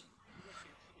 started,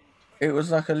 it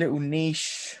was like a little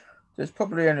niche. There's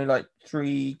probably only like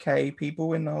 3K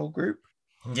people in the whole group.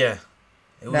 Yeah.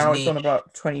 It was Now it's on niche.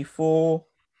 about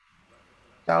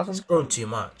 24,000. It's grown too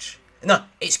much. No,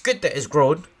 it's good that it's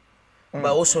grown, But I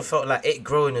Mm. also felt like it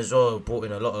growing as well brought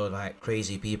in a lot of like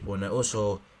crazy people, and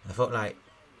also I felt like,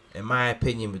 in my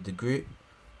opinion, with the group,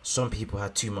 some people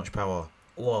had too much power,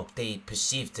 or they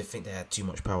perceived to think they had too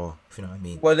much power. If you know what I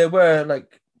mean, Well, there were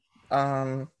like,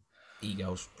 um,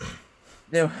 egos.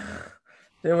 there,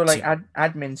 there were like Too.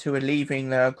 admins who were leaving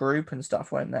the group and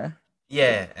stuff, weren't there?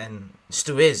 Yeah, and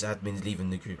still is admins leaving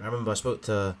the group. I remember I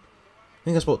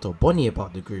think I spoke to Bonnie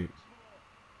about the group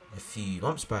a few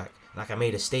months back. Like I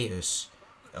made a status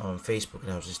on Facebook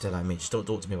and I was just telling me, just don't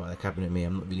talk to me about the cabinet, mate.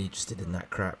 I'm not really interested in that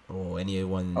crap or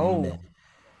anyone in Oh, there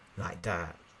like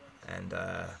that. And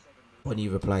Bonnie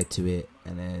replied to it,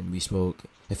 and then we spoke.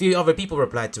 A few other people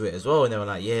replied to it as well, and they were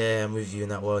like, "Yeah, I'm with you in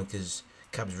that one because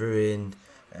cab's ruined."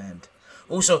 And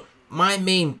also, my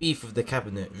main beef with the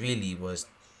cabinet really was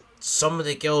some of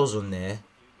the girls on there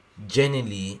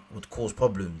genuinely would cause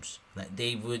problems. Like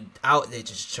they would out there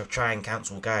just to try and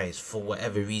cancel guys for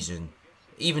whatever reason,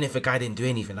 even if a guy didn't do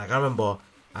anything. Like I remember,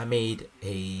 I made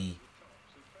a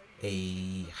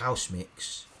house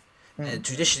mix. mm.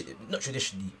 Not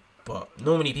traditionally, but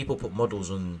normally people put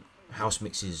models on house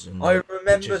mixes and I like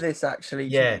remember pictures. this actually. To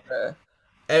be Yeah, fair,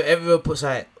 everyone puts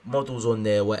like models on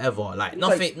there, whatever. Like it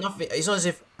was like nothing. It's not as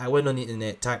if I went on the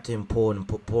internet, typed in porn, and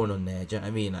put porn on there. Do you know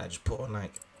what I mean? Like, I just put on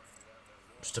like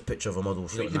just a picture of a model.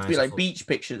 She it looked could be nice. I like thought, beach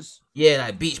pictures. yeah,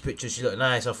 like beach pictures. She looked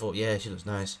nice. I thought, yeah, she looks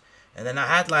nice. And then I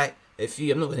had like a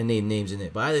few. I'm not gonna name names in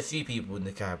it, but I had a few people in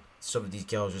the cab. Some of these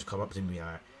girls just come up to me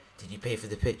like, "Did you pay for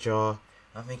the picture?"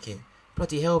 I'm thinking,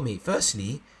 bloody hell, mate.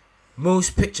 Firstly,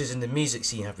 most pictures in the music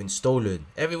scene have been stolen.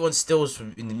 Everyone steals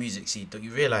from in the music scene. Don't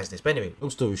you realise this? But anyway, long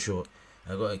story short,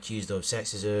 I got accused of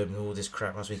sexism and all this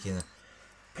crap last weekend.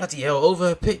 Bloody hell, over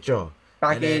a picture.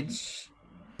 And then Baggage.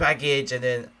 baggage, and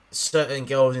then certain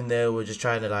girls in there were just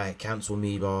trying to like cancel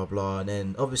me, blah blah blah. And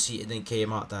then obviously it then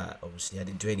came out that obviously I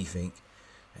didn't do anything,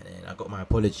 and then I got my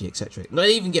apology, etc. Not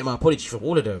even get my apology from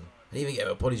all of them. I didn't even get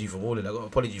an apology from all of them. I got an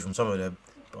apology from some of them,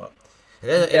 but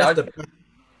it Yeah, left the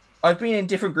I've been in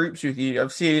different groups with you.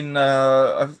 I've seen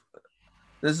I've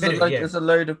anyway. Yeah, there's a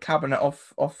load of cabinet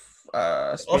off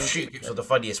spin offshoot groups. groups are the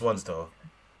funniest ones though.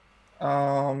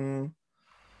 Um,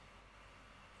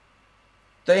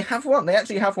 they have one. They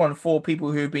actually have one for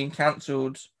people who've been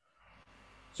cancelled,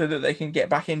 so that they can get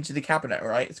back into the cabinet.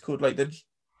 Right? It's called like the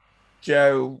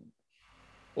Joe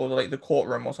or like the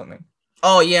courtroom or something.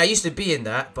 Oh yeah, I used to be in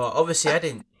that, but obviously I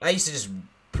didn't. I used to just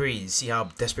see how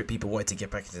desperate people wanted to get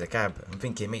back into the cab. I'm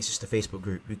thinking, mate, it's just a Facebook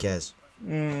group. Who cares?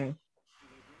 Mm.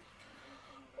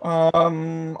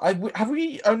 Have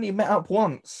we only met up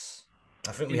once?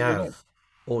 I think we You and have,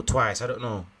 or twice. I don't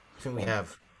know. I think we him?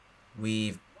 have.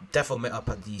 We've definitely met up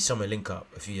at the summer link up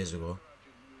a few years ago.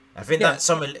 I think Yeah. that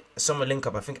summer link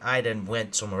up. I think I then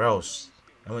went somewhere else.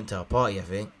 I went to a party. I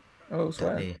think Oh, that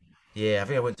swear. day. Yeah, I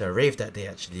think I went to a rave that day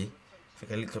actually. I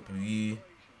think I linked up with you.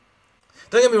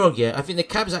 Don't get me wrong. Yeah, I think the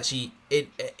cab's actually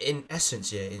in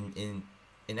essence. Yeah, in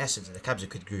essence, the cab's a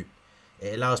good group.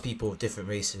 It allows people of different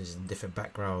races and different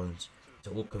backgrounds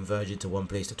to all converge into one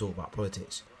place to talk about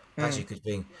politics. Actually, Mm. a good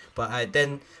thing. But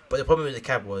the problem with the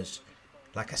cab was,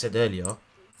 like I said earlier,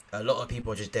 a lot of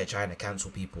people are just there trying to cancel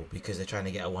people because they're trying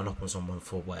to get a one up on someone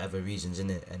for whatever reasons in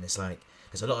it, and it's like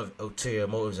there's a lot of ulterior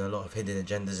motives and a lot of hidden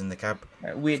agendas in the cab from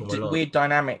a lot of Weird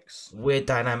dynamics. weird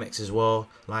dynamics as well.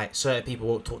 Like certain people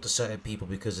won't talk to certain people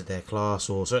because of their class,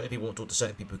 or certain people won't talk to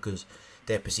certain people because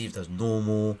they're perceived as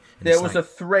normal, and There it's was like a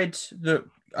thread that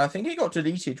I think it got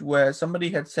deleted where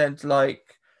somebody had said like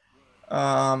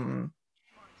um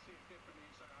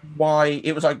why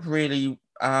it was like really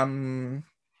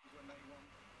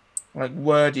like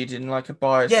worded in like a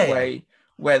biased yeah, way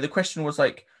where the question was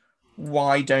like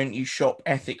why don't you shop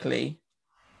ethically,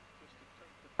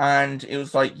 and it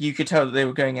was like you could tell that they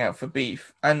were going out for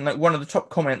beef, and like one of the top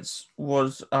comments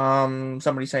was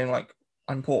somebody saying like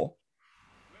I'm poor,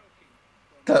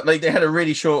 that like they had a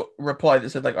really short reply that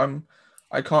said like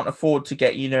I can't afford to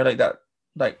get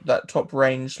like that top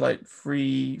range like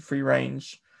free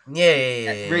range yeah, yeah,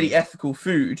 yeah, yeah, really yeah. ethical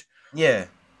food Yeah.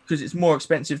 because it's more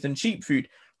expensive than cheap food.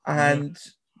 Mm-hmm. And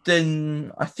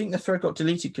then I think the thread got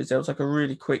deleted because there was like a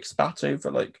really quick spat over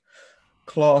like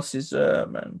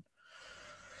classism and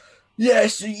yeah,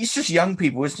 it's just young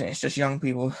people, isn't it? It's just young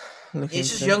people looking It's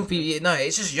just to young people. Yeah, no,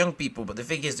 it's just young people. But the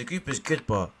thing is, the group is good,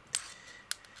 but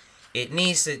it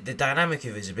needs the dynamic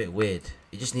of it is a bit weird.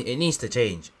 It needs to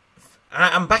change.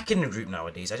 I'm back in the group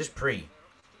nowadays. I just pray.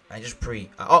 I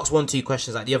asked 1 2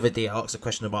 questions. Like the other day, I asked a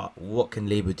question about what can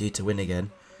Labour do to win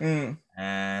again, mm,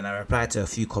 and I replied to a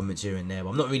few comments here and there. But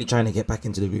I'm not really trying to get back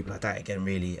into the group like that again.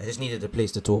 Really, I just needed a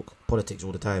place to talk politics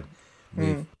all the time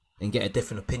with mm. and get a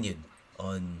different opinion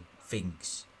on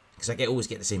things because I always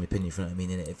get the same opinion. If you know what I mean,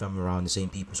 innit? If I'm around the same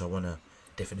people, so I want a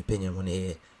different opinion. I want to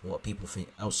hear what people think,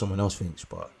 else someone else thinks.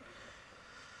 But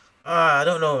I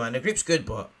don't know, man. The group's good,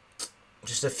 but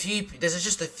just a few.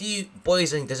 There's a few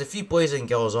boys and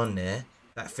girls on there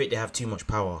that think they have too much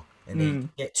power and they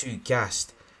get too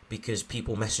gassed because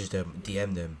people message them,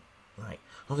 DM them. Like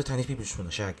all the time, these people just want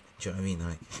to shag. Do you know what I mean?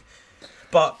 Like,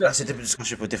 but that's a different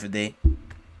discussion for a different day.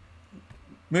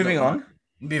 Moving on.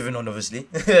 Moving on, obviously.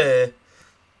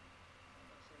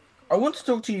 I want to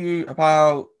talk to you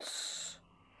about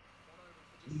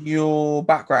your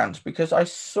background because I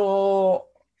saw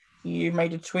you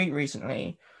made a tweet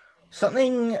recently.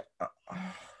 Something,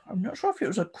 I'm not sure if it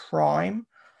was a crime.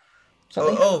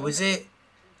 Something. Was it?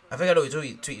 I think I know what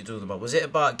tweet you're talking about. Was it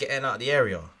about getting out of the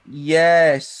area?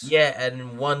 Yes. Yeah,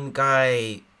 and one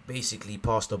guy basically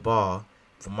passed a bar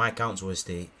from my council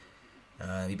estate.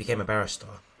 He became a barrister,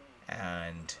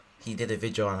 and he did a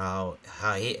video on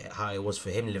how it was for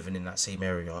him living in that same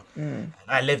area.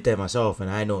 I lived there myself, and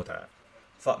I know that.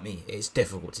 Fuck me, it's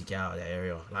difficult to get out of that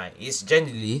area. Like, it's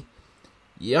generally,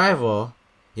 you're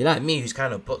like me, who's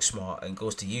kind of book smart and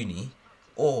goes to uni,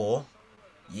 or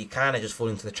you kind of just fall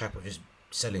into the trap of just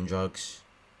selling drugs,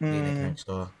 being a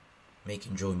gangster,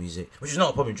 making drill music, which is not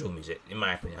a problem. Drill music, in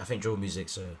my opinion, I think drill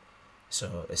music's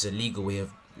it's a legal way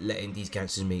of letting these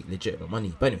gangsters make legitimate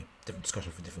money. But anyway, different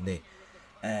discussion for a different day.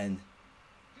 And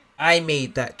I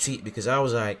made that tweet because I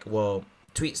was like, well,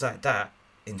 tweets like that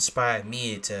inspired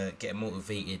me to get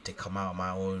motivated to come out of my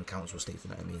own council state, you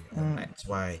know what I mean? And that's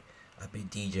why I've been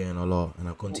DJing a lot and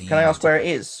I've gone to Can I ask where it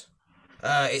is?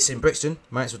 It's in Brixton,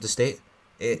 Mansfield Estate.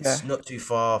 It's not too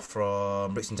far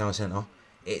from Brixton Town Centre.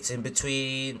 It's in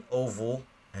between Oval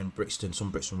and Brixton,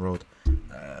 some Brixton Road.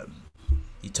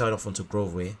 You turn off onto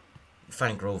Groveway,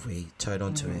 find Groveway, turn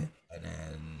onto it, and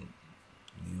then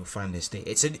you'll find the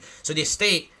estate. So the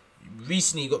estate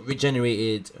recently got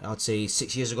regenerated, I'd say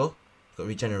 6 years ago. Got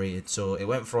regenerated. So it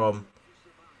went from,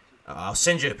 I'll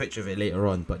send you a picture of it later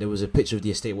on, but there was a picture of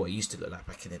the estate, what it used to look like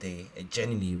back in the day. It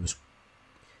genuinely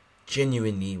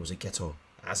was a ghetto.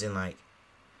 As in, like,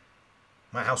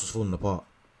 my house was falling apart.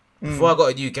 Before I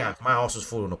got a new gaff, my house was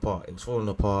falling apart. It was falling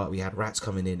apart. We had rats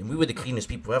coming in, and we were the cleanest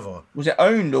people ever. Was it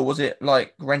owned or was it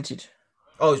like rented?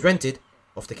 Oh, it was rented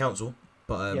off the council,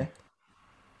 but Yeah.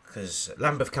 because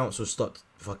Lambeth Council stopped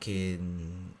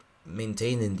fucking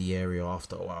maintaining the area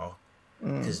after a while.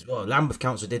 Because Lambeth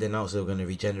Council did announce they were going to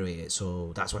regenerate it,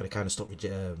 so that's why they kind of stopped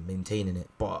maintaining it.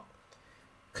 But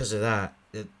because of that,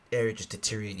 the area just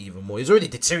deteriorated even more. It was already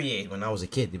deteriorated when I was a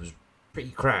kid. It was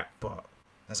pretty crap, but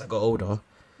as I got older,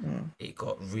 it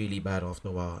got really bad after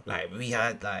a while. Like, we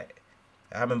had, like,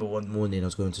 I remember one morning I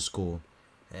was going to school,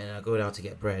 and I go down to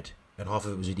get bread, and half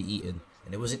of it was already eaten.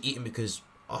 And it wasn't eaten because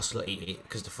us lot ate it,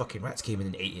 because the fucking rats came in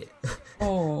and ate it.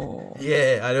 Oh.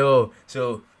 Yeah, I know.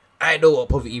 So I know what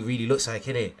poverty really looks like,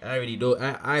 innit? I really know.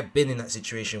 I've been in that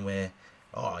situation where,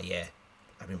 oh yeah,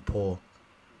 I've been poor.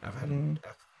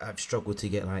 I've struggled to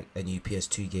get like a new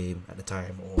PS2 game at the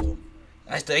time, or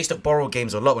I used to borrow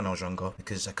games a lot when I was younger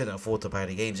because I couldn't afford to buy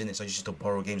the games, innit? So I used to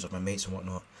borrow games off my mates and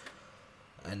whatnot.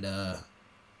 And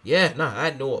I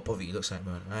know what poverty looks like,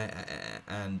 man.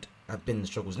 And I've been in the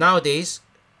struggles. Nowadays,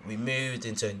 we moved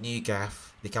into a new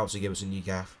gaff. The council gave us a new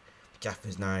gaff. The gaff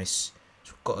is nice.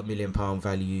 It's got £1 million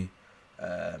value.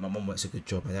 My mum works a good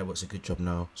job. My dad works a good job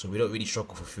now, so we don't really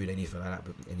struggle for food, anything like that.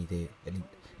 But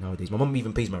nowadays, my mum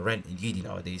even pays my rent in uni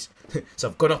nowadays. So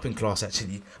I've gone up in class.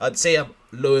 Actually, I'd say I'm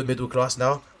lower middle class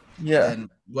now. Yeah. And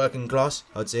working class,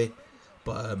 I'd say.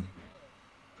 But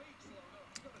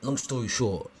long story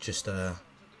short, just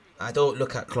I don't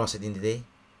look at class at the end of the day.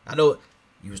 I know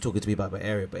you was talking to me about my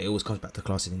area, but it always comes back to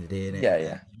class at the end of the day,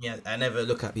 innit? Yeah. I never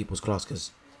look at people's class because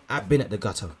I've been at the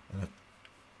gutter. And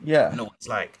I know what it's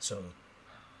like, so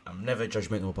I'm never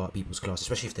judgmental about people's class,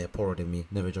 especially if they're poorer than me.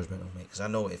 Never judgmental, mate, because I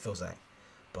know what it feels like.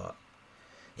 But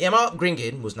yeah, my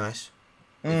upbringing was nice.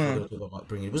 If we're gonna talk about my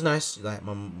upbringing, it was nice. Like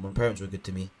my parents were good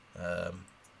to me.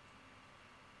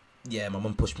 Yeah, my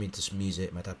mum pushed me into some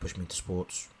music. My dad pushed me into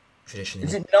sports. Traditionally,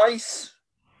 Is it nice?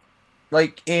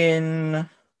 Like in,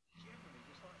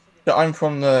 so I'm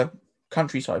from the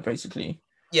countryside, basically.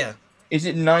 yeah. Is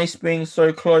it nice being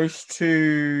so close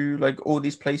to like all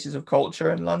these places of culture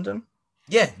in London?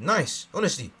 Yeah, nice.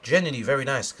 Honestly, genuinely very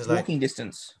nice. Cause like, Walking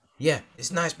distance. yeah,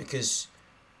 it's nice because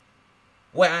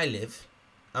where I live,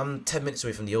 I'm 10 minutes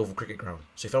away from the Oval Cricket Ground.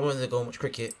 So if I wanted to go and watch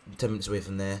cricket, I'm 10 minutes away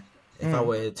from there. If I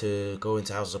wanted to go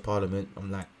into Houses of Parliament,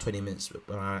 I'm like 20 minutes,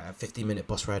 a 15-minute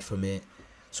bus ride from it.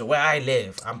 So where I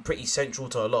live, I'm pretty central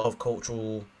to a lot of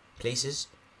cultural places.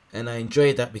 And I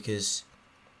enjoy that because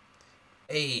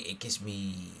it gives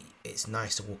me. It's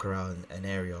nice to walk around an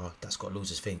area that's got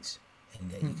loads of things,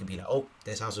 and you can be like, oh,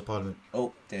 there's House of Parliament.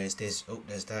 Oh, there's this. Oh,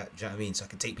 there's that. Do you know what I mean? So I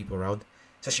can take people around,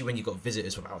 especially when you got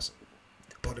visitors from outside.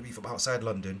 Pardon me, from outside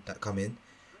London that come in,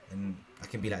 and I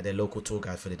can be like their local tour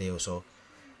guide for the day or so.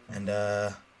 And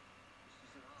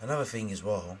another thing as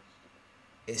well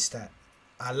is that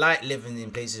I like living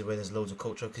in places where there's loads of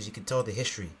culture because you can tell the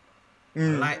history. I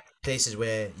like places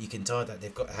where you can tell that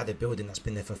they've had a building that's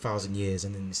been there for 1,000 years,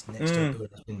 and then this next to a building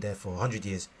that's been there for 100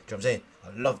 years. Do you know what I'm saying?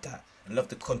 I love that. I love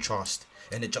the contrast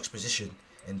and the juxtaposition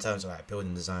in terms of like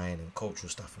building design and cultural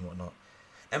stuff and whatnot.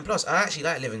 And plus, I actually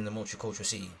like living in a multicultural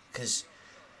city because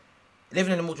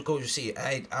living in a multicultural city,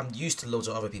 I'm used to loads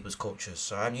of other people's cultures.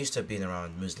 So I'm used to being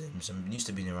around Muslims. I'm used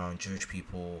to being around Jewish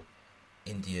people,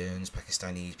 Indians,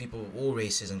 Pakistanis, people of all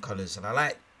races and colours, and I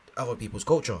like other people's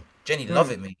culture. Jenny love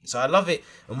it, mate. So I love it.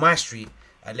 On my street,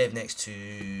 I live next to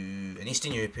an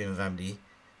Eastern European family,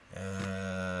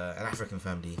 an African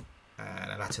family,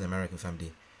 and a Latin American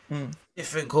family.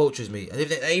 Different cultures, mate.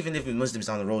 I even live with Muslims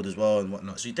down the road as well and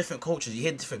whatnot. So different cultures. You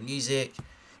hear different music,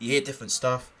 you hear different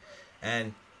stuff,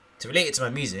 and to relate it to my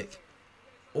music,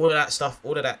 all of that stuff,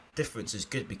 all of that difference is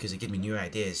good because it gives me new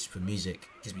ideas for music.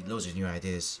 It gives me loads of new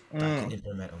ideas that I can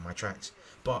implement on my tracks.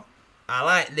 But I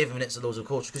like living next to loads of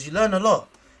culture because you learn a lot.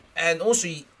 And also,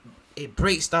 it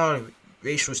breaks down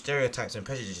racial stereotypes and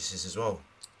prejudices as well,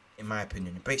 in my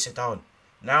opinion. It breaks it down.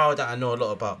 Now that I know a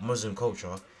lot about Muslim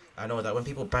culture, I know that when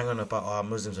people bang on about, oh,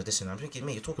 Muslims are this and that, I'm thinking,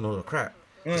 mate, you're talking a lot of crap.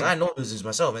 Because I know Muslims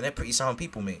myself, and they're pretty sound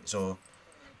people, mate. So, do you know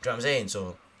what I'm saying?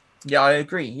 So, yeah, I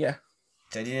agree. Yeah.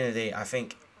 So at the end of the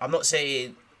day, I'm not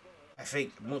saying I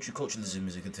think multiculturalism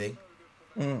is a good thing,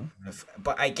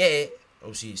 but I get it.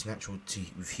 Obviously, it's natural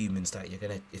with humans that you're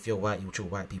gonna, if you're white, you'll chill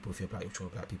white people. If you're black, you'll chill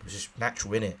black people. It's just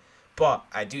natural, innit? But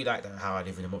I do like that how I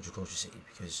live in a multicultural city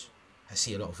because I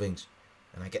see a lot of things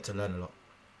and I get to learn a lot.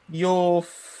 Your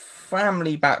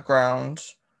family background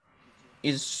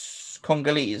is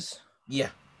Congolese. Yeah,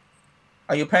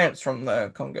 Are your parents from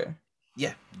the Congo?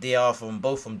 yeah, they are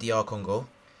both from DR Congo,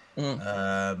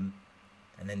 Mm.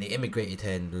 and then they immigrated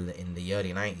here in the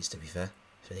early 90s. To be fair,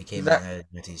 so they Is came in that the early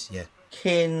 90s. Yeah.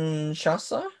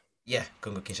 Kinshasa? Yeah,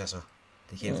 Congo Kinshasa.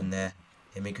 They came from there,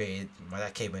 immigrated. My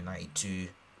dad came in 92,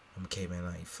 mum came in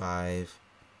 95.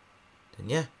 Then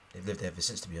yeah, they've lived there ever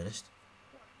since, to be honest.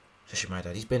 Especially my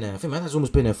dad. He's been there, I think my dad's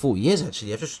almost been there 40 years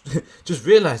actually. I've just just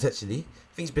realised actually.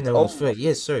 I think he's been there almost 30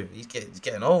 years, so he's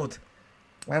getting old.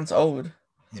 Man's old.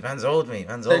 His man's old, mate.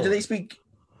 Man's So old. do they speak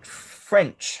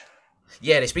French?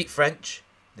 Yeah, they speak French.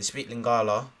 They speak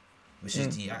Lingala, which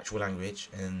is the actual language,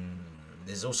 and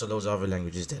there's also loads of other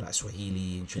languages there like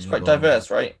Swahili and It's quite Chilibo. diverse,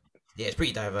 right? Yeah, it's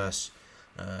pretty diverse.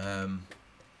 I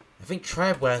think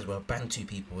tribe-wise we're Bantu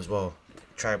people as well.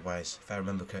 Tribe-wise, if I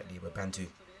remember correctly, we're Bantu.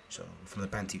 So from the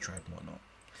Bantu tribe and whatnot.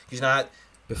 Because you know,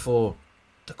 before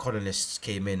the colonists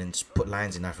came in and put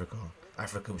lines in Africa,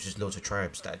 Africa was just loads of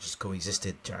tribes that just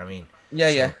coexisted. Do you know what I mean? Yeah,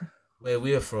 So, yeah. where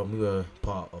we were from, we were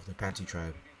part of the Bantu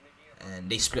tribe. And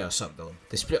they split us up though.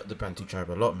 They split up the Bantu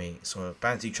tribe a lot, mate. So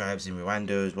Bantu tribes in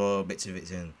Rwanda as well, bits of it's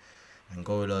in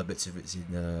Angola, bits of it's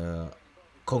in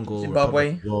Congo, Zimbabwe.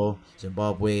 Republic as well,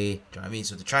 Zimbabwe. Do you know what I mean?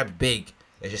 So the tribe's big.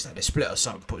 It's just like they split us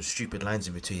up and put stupid lines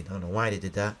in between. I don't know why they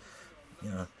did that.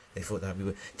 You know, they thought that we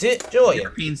were. Do you know what? Yeah?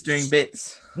 Europeans doing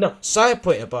bits. No, side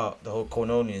point about the whole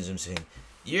colonialism thing.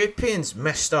 Europeans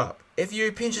messed up. If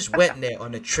Europeans just went there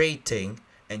on a trade thing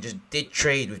and just did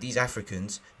trade with these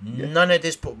Africans, none of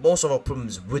this, most of our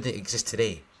problems wouldn't exist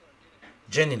today.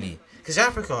 Generally, because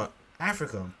Africa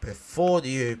before the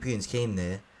Europeans came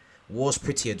there was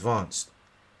pretty advanced.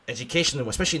 Education,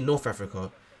 especially in North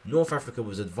Africa. North Africa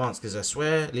was advanced because I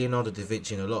swear Leonardo da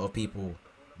Vinci and a lot of people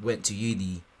went to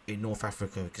uni in North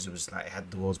Africa because it was like it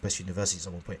had the world's best universities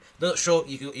at one point. Not sure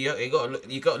you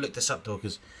got to look this up though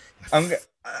because I'm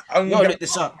gotta going look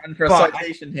this up. for a But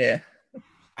citation here.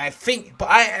 I think, but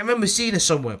I remember seeing it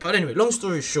somewhere. But anyway, long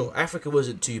story short, Africa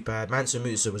wasn't too bad. Mansa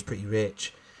Musa was pretty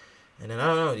rich, and then I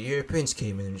don't know, the Europeans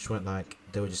came in and just went like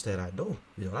they were just there like, no,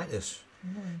 we don't like this.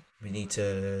 We need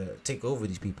to take over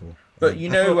these people. But And you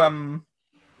I know, thought-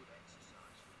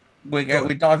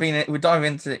 we're diving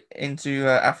into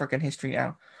African history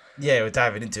now. yeah, we're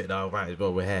diving into it now. Might as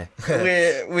well. We're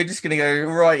here. We're just gonna go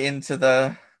right into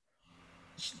the.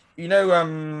 You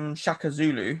know, Shaka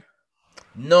Zulu.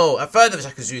 No, I've heard of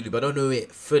Shaka Zulu, but I don't know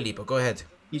it fully. But go ahead.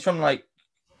 He's from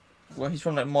he's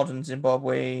from like modern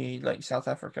Zimbabwe, like South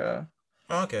Africa.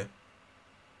 Oh, okay.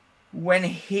 When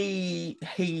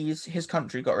his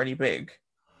country got really big,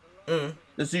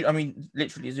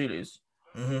 literally Zulus.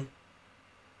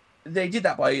 They did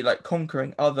that by like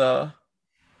conquering other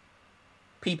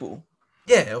people.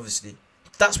 Yeah, obviously.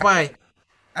 that's why.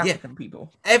 Yeah, African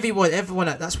people. everyone.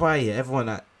 That's why. Yeah, everyone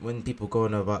that when people go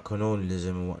on about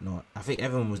colonialism and whatnot, I think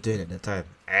everyone was doing it at the time.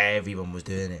 Everyone was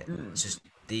doing it. Mm.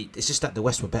 It's just that the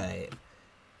West were better at it.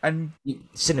 And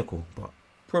Cynical, but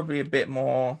probably a bit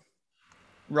more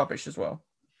rubbish as well.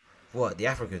 what the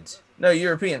Africans? No,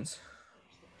 Europeans.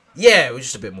 Yeah, it was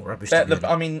just a bit more rubbish to be honest.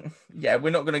 I mean, yeah,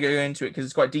 we're not going to go into it because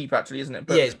it's quite deep, actually, isn't it?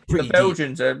 But Yeah, it's the pretty deep.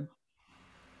 Belgians are.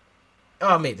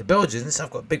 Oh mate, the Belgians,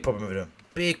 I've got a big problem with them.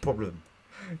 Big problem.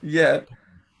 Yeah,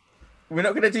 we're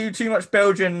not going to do too much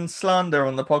Belgian slander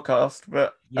on the podcast,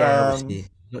 but Yeah, obviously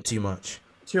not too much.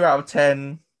 2 out of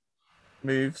 10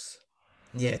 moves.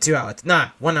 Yeah,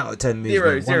 1 out of 10 moves.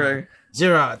 Zero, mate. zero.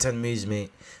 0 out of 10 moves,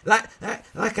 mate. Like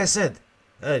I said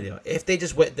earlier, if they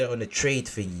just went there on a trade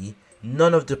thingy,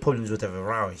 none of the problems would have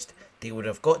arised. They would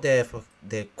have got their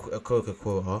coca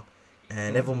quota,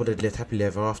 and everyone would have lived happily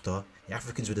ever after. The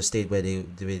Africans would have stayed where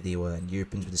they were, and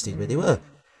Europeans would have stayed where they were.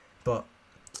 But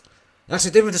that's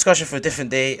a different discussion for a different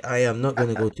day. I am not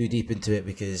going to go too deep into it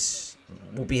because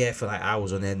we'll be here for like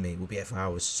hours on end, mate. We'll be here for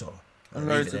hours, so And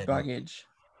loads of baggage.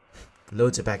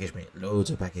 Loads of baggage, mate. Loads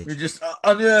of baggage. We're just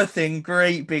unearthing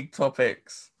great big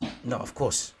topics. No, of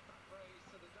course.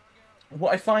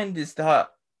 What I find is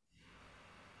that,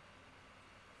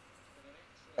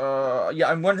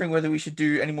 I'm wondering whether we should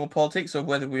do any more politics or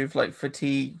whether we've like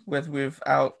fatigue, whether we've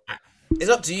out. It's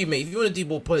up to you, mate. If you want to do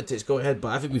more politics, go ahead. But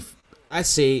I think I'd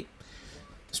say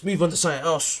let's move on to something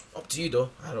else. Up to you, though.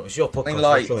 I don't know. It's your podcast.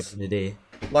 Light. Your choice in the day.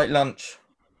 Light lunch.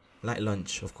 Light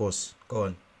lunch, of course.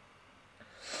 Go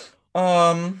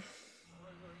on.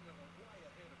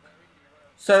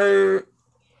 So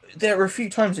there were a few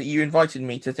times that you invited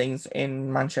me to things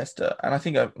in Manchester, and I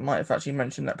think I might have actually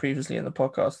mentioned that previously in the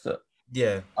podcast that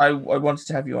I wanted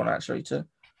to have you on actually to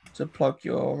plug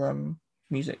your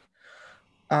music,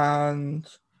 and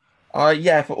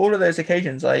for all of those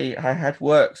occasions I had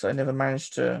work, so I never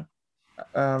managed to.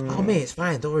 Oh mate, it's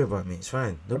fine. Don't worry about me. It's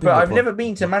fine. But I've never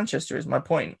been to Manchester. Is my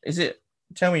point? Is it?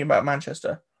 Tell me about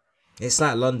Manchester. It's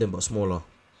like London but smaller.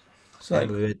 It's like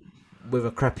with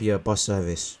a crappier bus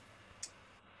service.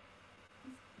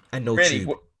 And no really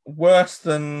tube. Worse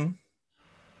than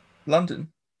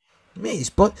London. Mate,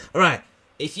 alright.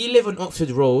 If you live on Oxford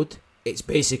Road, it's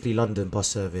basically London bus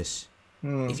service.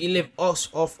 If you live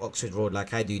off Oxford Road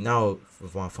like I do now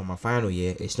for my final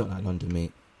year, it's not like London,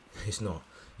 mate. It's not.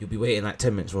 You'll be waiting like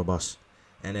 10 minutes for a bus.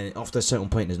 And then after a certain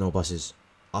point, there's no buses.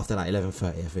 After like 11:30,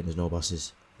 I think there's no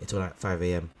buses until like 5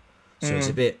 a.m. So it's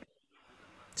a bit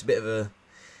of a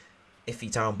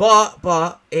iffy town.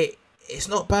 But it's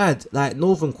not bad. Like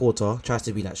Northern Quarter tries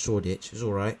to be like Shoreditch. It's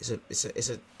alright. It's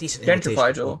a decent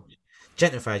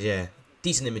gentrified, yeah.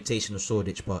 Decent imitation of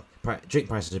Shoreditch, but drink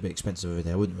prices are a bit expensive over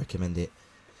there. I wouldn't recommend it.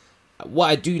 What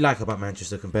I do like about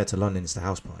Manchester compared to London is the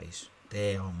house parties.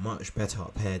 They are much better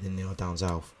up here than they are down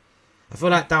south. I feel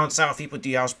like down south people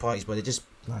do house parties, but they just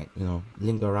like,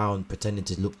 linger around pretending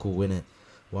to look cool, innit?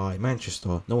 While in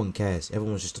Manchester, no one cares.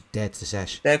 Everyone's just dead to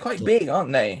sesh. They're quite big,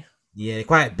 aren't they? Yeah, they're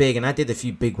quite big, and I did a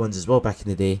few big ones as well back in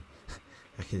the day.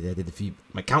 I did a few.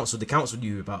 The council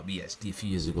knew about me actually a few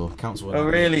years ago. Oh,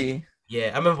 really?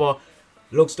 Yeah, I remember.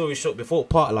 Long story short, before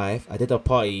Part Life, I did a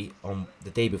party on the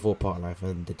day before Part Life,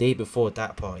 and the day before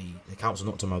that party, the council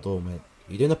knocked on my door and went,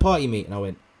 "You doing a party, mate?" And I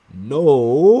went,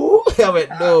 "No." I went,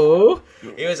 "No."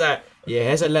 He was like, "Yeah,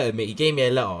 here's a letter, mate." He gave me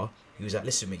a letter. He was like,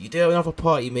 "Listen, mate, you do another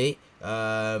party, mate.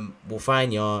 We'll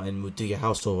find you and we'll do your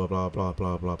house over, blah blah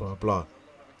blah blah blah blah."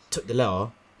 Took the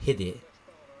letter, hid it.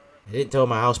 I didn't tell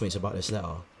my housemates about this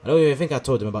letter. I don't even think I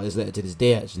told them about this letter to this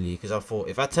day actually, because I thought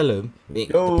if I tell them, the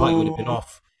party would have been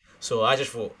off. So I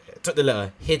just thought, took the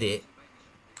letter, hid it,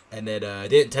 and then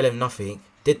didn't tell him nothing.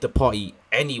 Did the party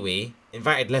anyway.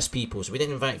 Invited less people, so we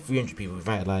didn't invite 300 people. We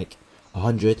invited like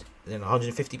 100, and then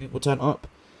 150 people turned up.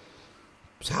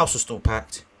 So the house was still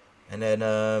packed, and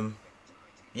then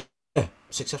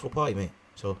successful party, mate.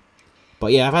 So,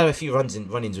 but yeah, I've had a few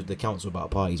run-ins with the council about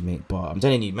parties, mate. But I'm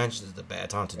telling you, Manchester's the better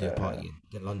town to do a party in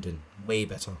than London. Way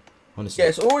better, honestly. Yeah,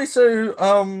 it's always so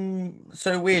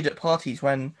weird at parties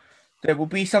when there will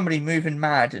be somebody moving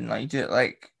mad and like do it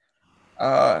like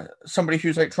somebody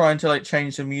who's like trying to like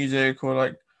change the music or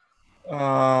like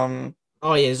oh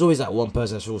yeah, there's always that one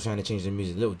person that's always trying to change the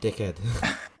music, little dickhead.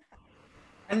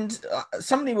 And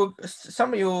somebody will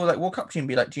like walk up to you and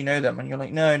be like, "Do you know them?" And you're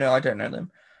like, "No, I don't know them."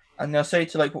 And they'll say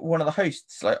to like one of the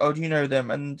hosts, like, "Oh, do you know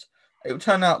them?" And it will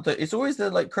turn out that it's always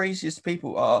the like craziest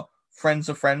people are friends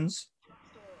of friends.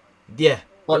 Yeah,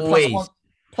 like always.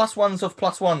 plus ones of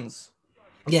plus ones.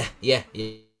 Yeah.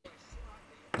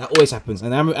 That always happens,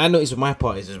 and I noticed with my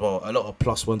parties as well. A lot of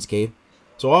plus ones came,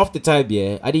 So half the time,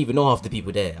 yeah, I didn't even know half the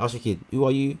people there. I was thinking, who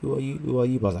are you? Who are you? Who are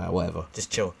you? But I was like, whatever, just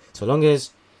chill. So long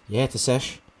as you're here to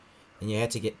sesh and you're here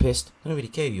to get pissed, I don't really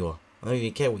care who you are. I don't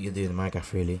even care what you're doing in my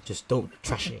gaff, really. Just don't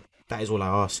trash it. That is all I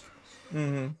ask.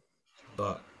 Mm-hmm.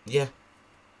 But yeah,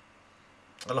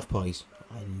 I love parties.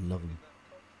 I love them.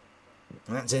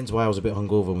 And that's hence why I was a bit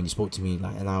hungover when you spoke to me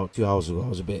like an hour, 2 hours ago. I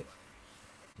was a bit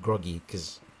groggy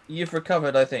because You've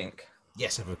recovered, I think.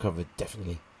 yes, I've recovered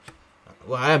definitely.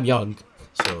 Well, I am young,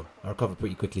 so I recovered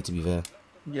pretty quickly. To be fair.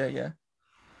 Yeah, yeah.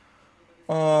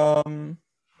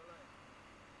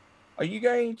 Are you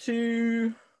going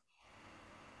to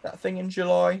that thing in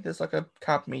July? There's like a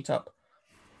cab meetup.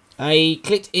 I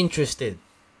clicked interested.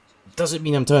 Doesn't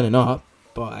mean I'm turning up,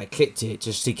 but I clicked it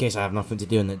just in case I have nothing to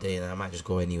do on the day, and I might just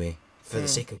go anyway for the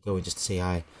sake of going, just to say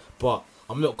hi. But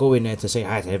I'm not going there to say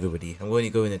hi to everybody. I'm only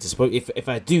going there to support. If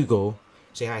I do go,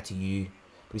 say hi to you.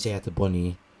 We say hi to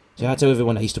Bonnie. Say hi to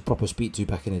everyone I used to proper speak to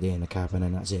back in the day in the cab, and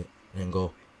then that's it. And then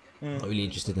go. Not really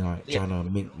interested in like trying to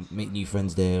make new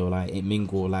friends there or like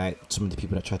mingle like some of the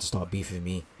people that try to start beef with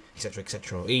me, etc.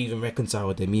 etc. Or even reconcile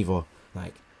with them either.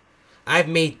 Like I've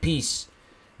made peace.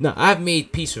 No, I've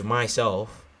made peace with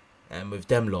myself and with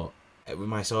them lot, with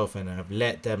myself, and I've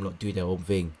let them lot do their own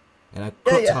thing. And I've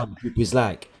Yeah, clocked yeah. how the group is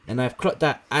like, and I've clocked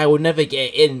that I will never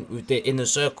get in with the inner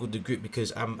circle of the group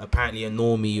because I'm apparently a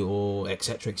normie or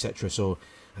etc. etc. So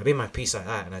I've made my peace like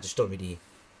that, and I just don't really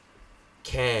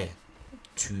care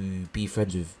to be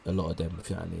friends with a lot of them. If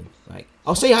you know what I mean. Like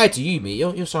I'll say hi to you, mate.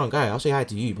 You're sound guy. I'll say hi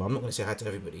to you, but I'm not gonna say hi to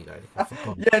everybody. Like fuck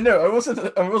off. Yeah, no, I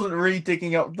wasn't really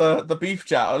digging up the beef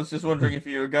chat. I was just wondering if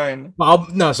you were going.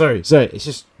 But no, sorry. It's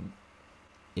just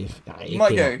if You it might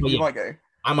came go. up. But You yeah, might go.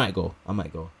 I might go. I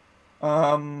might go.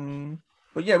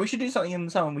 But yeah, we should do something in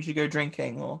the summer. We should go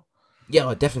drinking or. Yeah,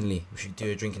 well, definitely. We should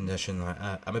do a drinking session. Like,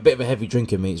 I'm a bit of a heavy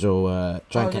drinker, mate. So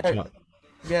try Oh and catch yeah, up.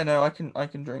 yeah. No, I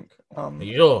can drink. Are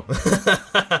you sure?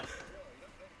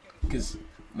 Because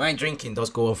my drinking does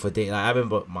go on for a day. Like I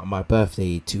remember my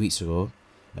birthday 2 weeks ago.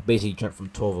 I basically drank from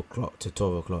 12 o'clock to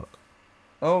 12 o'clock.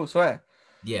 Oh, swear.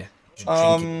 Yeah, just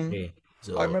drinking. Um, Yeah. I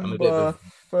So I'm a bit of remember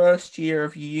first year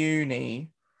of uni,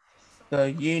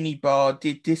 the uni bar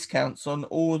did discounts on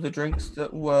all the drinks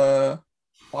that were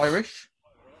Irish.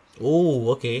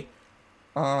 Oh, okay.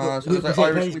 So it was like Is it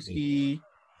Irish crazy? whiskey,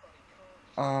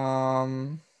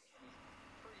 um,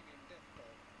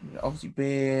 obviously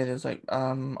beer. There's like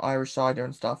Irish cider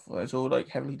and stuff. It was all like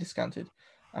heavily discounted.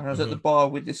 And I was at the Mhm. bar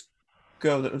with this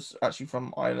girl that was actually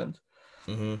from Ireland,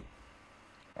 Mhm.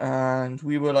 and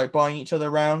we were like buying each other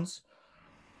rounds.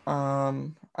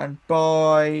 And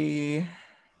by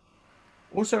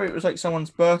also it was like someone's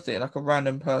birthday, like a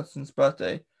random person's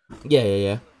birthday, Yeah, yeah,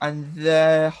 yeah. and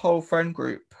their whole friend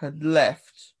group had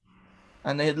left,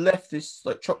 and they had left this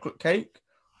like chocolate cake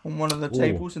on one of the Oh,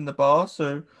 tables in the bar.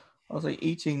 So I was like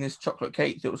eating this chocolate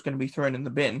cake that was going to be thrown in the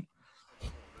bin.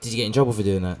 did you get in trouble for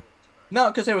doing that? No,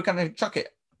 because they were going to chuck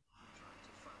it.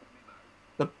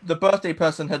 The birthday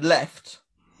person had left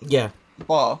Yeah. the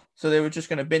bar, so they were just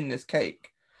going to bin this cake.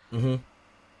 Mhm.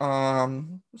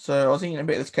 So I was eating a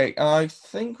bit of this cake, and I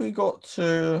think we got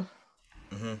to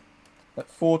Mhm. like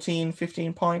 14,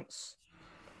 15 pints.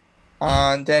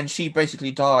 And then she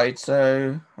basically died,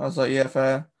 so I was like, yeah,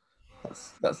 fair.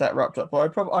 That's that wrapped up.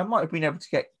 But I might have been able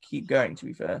to keep going, to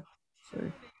be fair.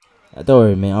 So Don't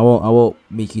worry, man. I won't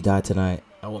make you die tonight.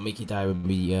 I won't make you die when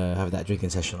we have that drinking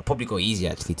session. I'll probably go easy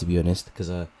actually, to be honest, because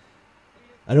I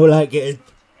don't like getting.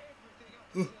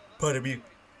 Pardon me.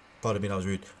 Pardon me, that was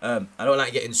rude. I don't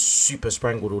like getting super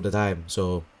sprangled all the time.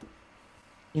 So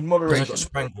in because I got moderation.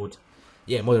 sprangled,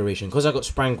 yeah, moderation. Because I got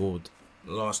sprangled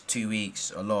the last 2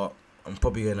 weeks a lot. I'm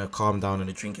probably gonna calm down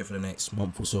and drink it for the next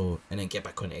month or so, and then get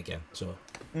back on it again. So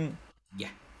Mm. yeah,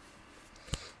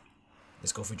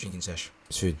 let's go for a drinking sesh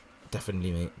soon.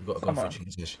 Definitely, mate. We gotta go for a Summer.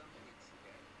 drinking sesh.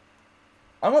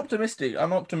 I'm optimistic.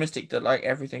 I'm optimistic that like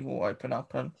everything will open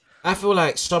up and I feel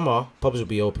like summer pubs will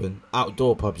be open,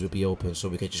 outdoor pubs will be open, so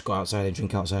we could just go outside and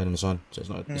drink outside in the sun. So it's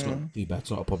not mm, too bad.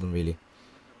 It's not a problem really.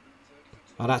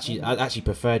 I'd actually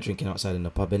prefer drinking outside in the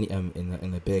pub,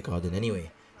 in the beer garden anyway.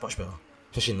 Much better,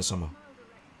 especially in the summer.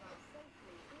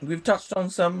 we've touched on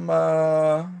some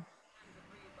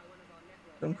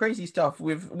crazy stuff.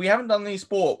 We haven't done any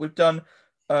sport. We've done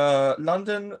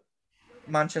London,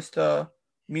 Manchester,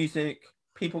 music,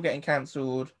 people getting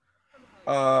cancelled.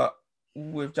 Uh,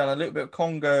 we've done a little bit of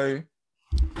Congo.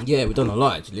 Yeah, we've done a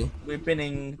lot actually. We've been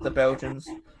in the Belgians.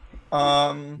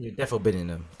 Um, You've definitely been in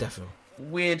them, definitely.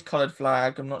 weird coloured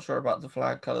flag. I'm not sure about the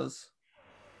flag colours,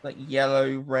 like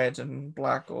yellow, red, and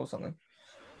black or something.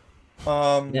 Yeah,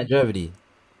 Um, Germany.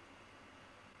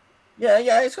 yeah,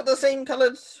 yeah, it's got the same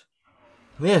coloured.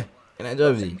 Yeah, Can I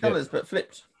do Same it? Yeah. colours but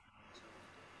flipped.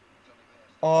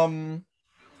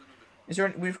 Is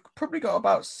there? We've probably got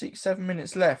about 6-7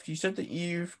 minutes left. You said that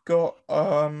you've got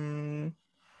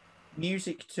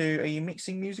music to. Are you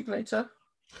mixing music later?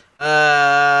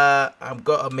 I've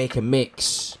got to make a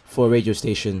mix for a radio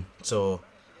station, so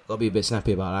gotta be a bit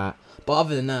snappy about that. But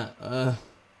other than that,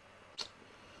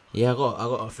 yeah, I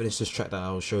got to finish this track that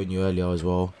I was showing you earlier as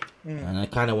well, and I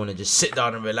kind of want to just sit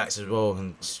down and relax as well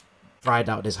and just ride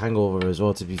out this hangover as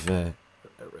well. To be fair,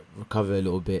 recover a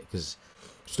little bit because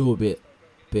still a bit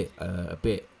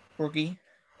Groggy.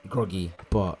 groggy,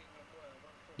 but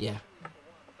yeah,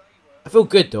 I feel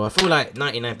good though. I feel like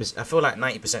 99%. I feel like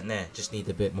 90% there. Just need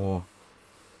a bit more.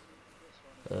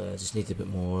 Just need a bit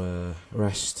more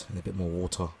rest and a bit more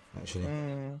water. Actually,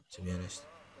 to be honest.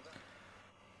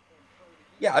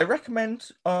 Yeah, I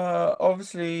recommend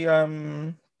obviously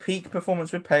Peak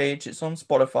Performance with Paige. It's on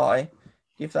Spotify.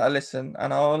 Give that a listen,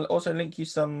 and I'll also link you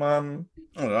some Oh,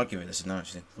 I'll give it a listen now.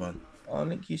 Actually, fun. I'll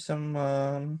link you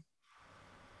some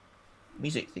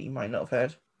music that you might not have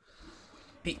heard.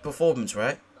 Peak performance,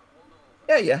 right?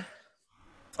 Yeah, yeah.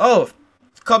 Oh,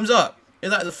 comes up.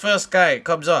 You're like the first guy. It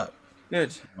comes up.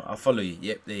 Good. I'll follow you.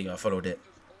 Yep, there you go. I followed it.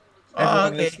 Oh,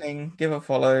 Everyone okay. listening, give a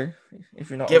follow if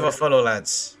you're not Give a already. follow,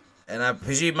 lads. And I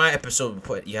presume my episode will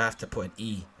put you have to put an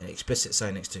E, an explicit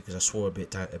sign next to it because I swore a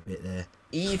bit there.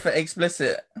 E for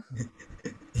explicit.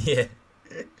 Yeah.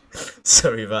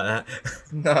 Sorry about that.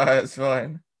 No, it's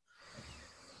fine.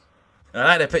 I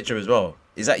like the picture as well.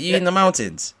 Is that you in the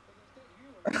mountains?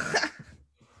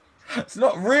 It's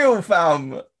not real,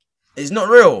 fam. It's not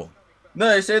real.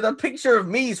 No, so the picture of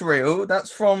me is real. That's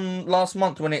from last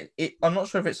month when it I'm not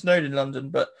sure if it snowed in London,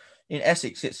 but in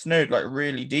Essex it snowed like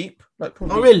really deep. Like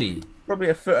Oh, really? probably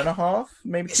a foot and a half,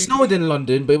 maybe It 2 snowed feet. in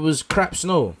London, but it was crap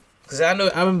snow. Because I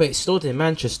remember it snowed in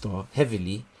Manchester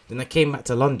heavily. Then I came back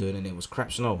to London and it was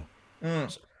crap snow.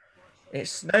 It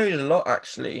snowed a lot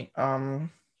actually. And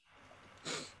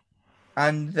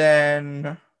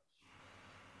then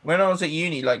when I was at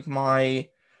uni, like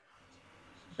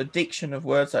the diction of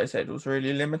words I said was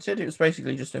really limited. It was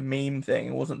basically just a meme thing.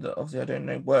 It wasn't that obviously I don't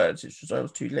know words. It's just I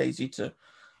was too lazy to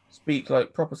speak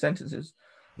like proper sentences.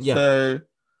 Yeah. So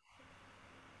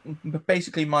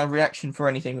basically my reaction for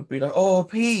anything would be like, "Oh,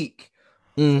 peak."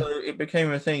 So it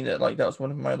became a thing that like that was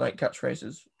one of my like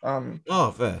catchphrases.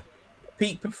 Oh, fair.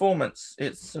 Peak performance.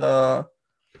 It's the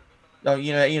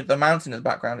mountain in the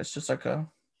background. It's just like a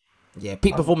Yeah,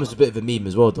 peak performance is a bit of a meme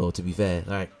as well, though. To be fair,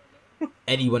 like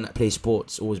anyone that plays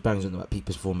sports always bangs on about peak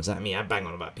performance. Like me, I bang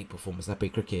on about peak performance. I play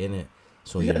cricket, innit?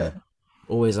 So yeah,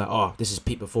 always like, oh, this is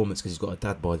peak performance because he's got a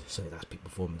dad bod, so that's peak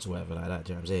performance or whatever like that.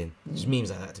 Do you know what I'm saying? Just memes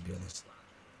like that, to be honest.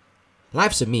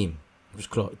 Life's a meme. Just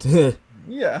clocked.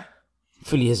 yeah.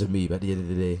 Fully is a meme at the end of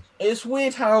the day. It's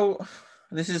weird how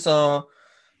this is our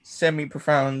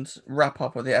semi-profound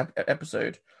wrap-up of the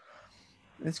episode.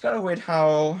 It's kind of weird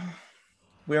how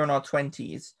we're in our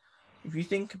 20s. If you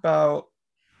think about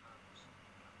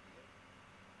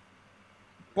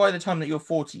by the time that you're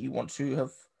 40, you want to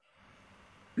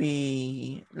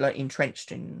be like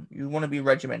entrenched in. You want to be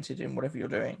regimented in whatever you're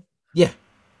doing. Yeah.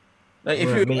 Like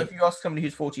if Right, you ask somebody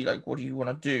who's 40, like, what do you want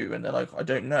to do? And they're like, I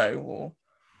don't know, or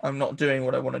I'm not doing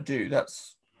what I want to do.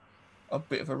 That's a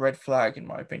bit of a red flag, in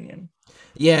my opinion.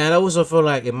 Yeah, and I also feel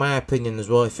like, in my opinion as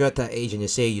well, if you're at that age and you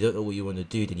say you don't know what you want to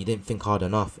do, then you didn't think hard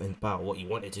enough about what you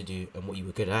wanted to do and what you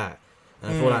were good at.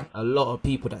 And I feel like a lot of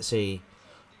people that say,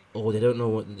 oh, they don't know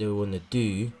what they want to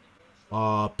do,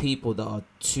 are people that are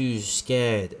too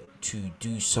scared to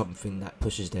do something that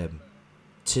pushes them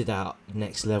to that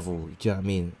next level. Do you know what I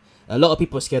mean? A lot of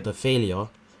people are scared of failure,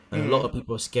 and a lot of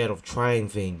people are scared of trying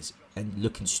things and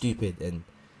looking stupid and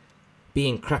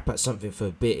being crap at something for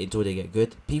a bit until they get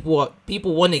good. People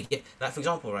want to get, like, for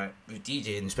example, right, with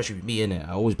DJing, especially with me, innit,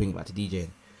 I always bring it back to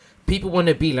DJing. People want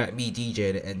to be like me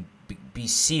DJing and be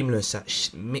seamless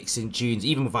at mixing tunes,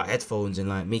 even without headphones, and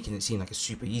like making it seem like it's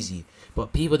super easy.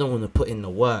 But people don't want to put in the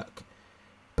work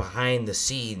behind the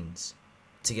scenes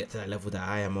to get to that level that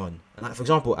I am on. And like, for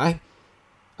example, I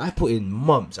put in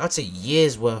months, I'd say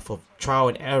years worth of trial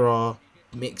and error,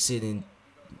 mixing in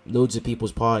loads of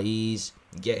people's parties,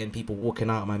 getting people walking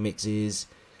out of my mixes,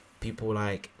 people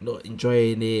like not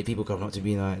enjoying it, people coming up to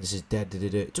me like, this is dead.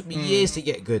 It took me years to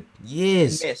get good.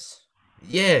 Years. Yes.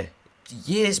 Yeah.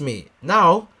 Years, mate.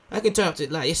 Now I can turn up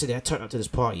to, like yesterday I turned up to this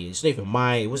party. It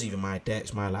wasn't even my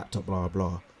decks, my laptop, blah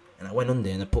blah. And I went on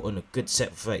there and I put on a good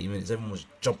set for 30 minutes. Everyone was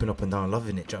jumping up and down,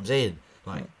 loving it. Do you know what I'm saying?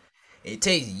 Like, it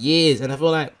takes years, and I feel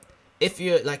like if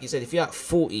you're, like you said, if you're at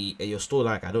 40 and you're still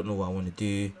like, I don't know what I want to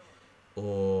do,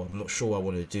 or I'm not sure what I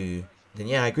want to do, then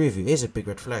yeah, I agree with you. It is a big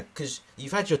red flag because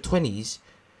you've had your 20s,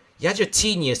 You had your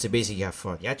teen years to basically have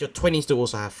fun. You had your 20s to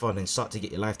also have fun and start to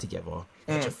get your life together.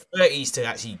 You had your 30s to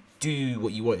actually do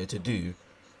what you wanted to do.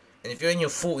 And if you're in your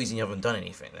 40s and you haven't done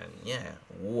anything, then yeah,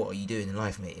 what are you doing in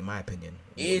life, mate? In my opinion,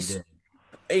 what are you doing?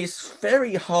 It's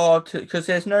very hard to, because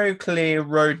there's no clear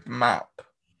roadmap.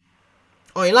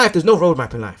 Oh, in life, there's no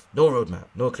roadmap in life. No roadmap.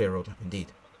 No clear roadmap, indeed.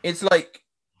 It's like,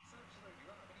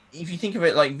 if you think of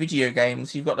it like video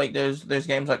games, you've got like those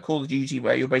games like Call of Duty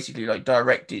where you're basically like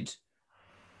directed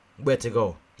Where to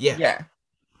go? Yeah. Yeah.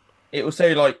 It will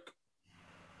say like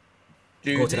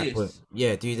do Go to this. that point.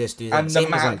 Yeah, do this, do that. And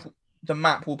Same as like, the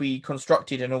map will be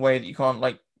constructed in a way that you can't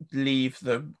like leave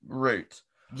the route.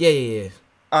 yeah.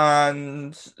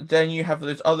 And then you have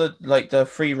those other like the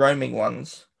free roaming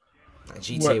ones. Like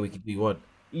GTA, we could do what?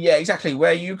 Yeah, exactly.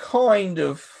 Where you kind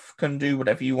of can do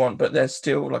whatever you want, but there's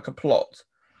still like a plot.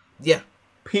 Yeah.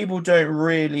 People don't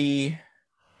really,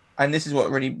 and this is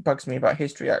what really bugs me about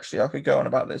history. Actually, I could go on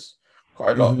about this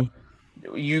quite a lot.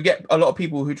 You get a lot of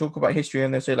people who talk about history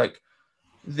and they say like,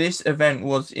 this event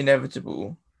was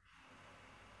inevitable.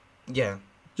 Yeah.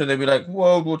 So they'd be like,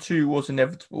 World War II was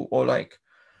inevitable, or like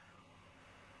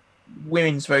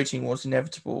women's voting was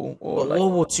inevitable, or but like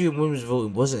World War II and women's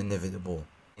voting wasn't inevitable,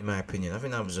 in my opinion. I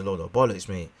think that was a load of bollocks,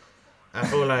 mate. I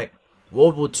feel like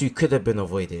World War II could have been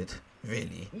avoided,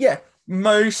 really. Yeah,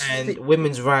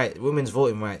 women's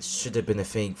voting rights should have been a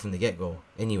thing from the get go.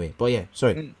 Anyway, but yeah,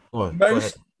 sorry. Go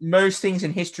ahead. Most things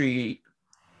in history,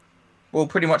 well,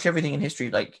 pretty much everything in history,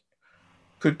 like,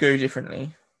 could go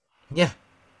differently. Yeah.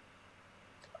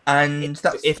 And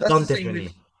that's done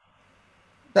differently.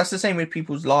 That's the same with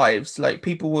people's lives. Like,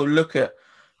 people will look at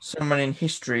someone in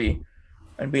history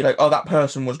and be like, oh, that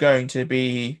person was going to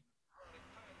be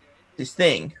this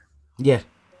thing. Yeah.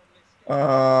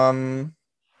 But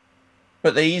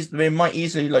they might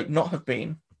easily like not have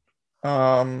been.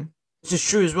 Which is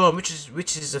true as well, which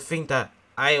is a thing that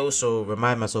I also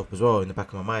remind myself as well in the back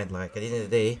of my mind. Like, at the end of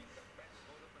the day,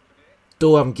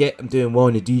 though I'm doing well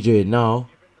in the DJing now,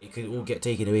 it could all get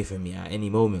taken away from me at any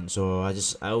moment. So I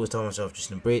always tell myself,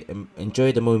 just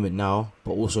enjoy the moment now,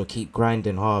 but also keep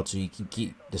grinding hard so you can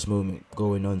keep this moment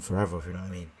going on forever, if you know what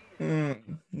I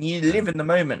mean. You live in the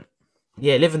moment.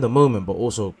 Yeah, live in the moment, but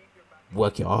also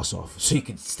work your ass off so you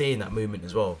can stay in that moment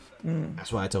as well.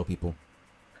 That's what I tell people.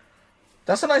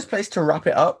 That's a nice place to wrap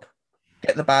it up.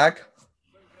 Get the bag.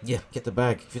 Yeah, get the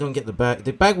bag. If you don't get the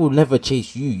bag will never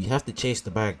chase you. You have to chase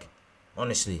the bag.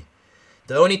 Honestly.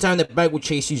 The only time the bag will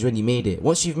chase you is when you made it.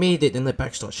 Once you've made it, then the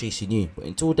bag starts chasing you. But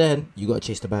until then, you gotta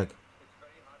chase the bag.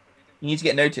 You need to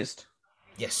get noticed.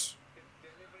 Yes.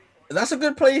 That's a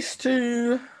good place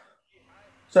to...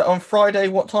 So on Friday,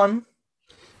 what time?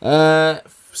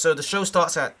 So the show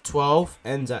starts at 12,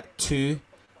 ends at 2.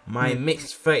 My mix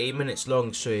is 30 minutes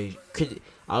long, so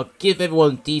I'll give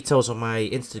everyone details on my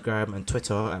Instagram and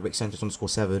Twitter at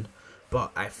ricksanchez_7.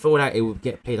 But I feel like it would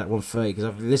get played at 1:30 because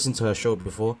I've listened to her show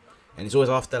before, and it's always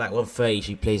after like 1:30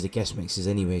 she plays the guest mixes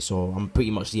anyway. So I'm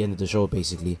pretty much the end of the show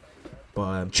basically.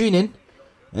 But tune in,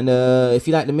 and if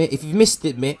you like if you've missed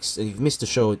the mix and you've missed the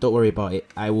show, don't worry about it.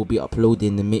 I will be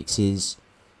uploading the mixes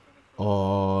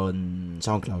on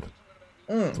SoundCloud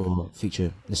for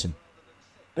future listen.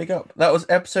 Big up. That was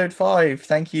episode 5.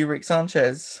 Thank you, Rick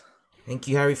Sanchez. Thank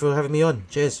you, Harry, for having me on.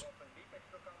 Cheers.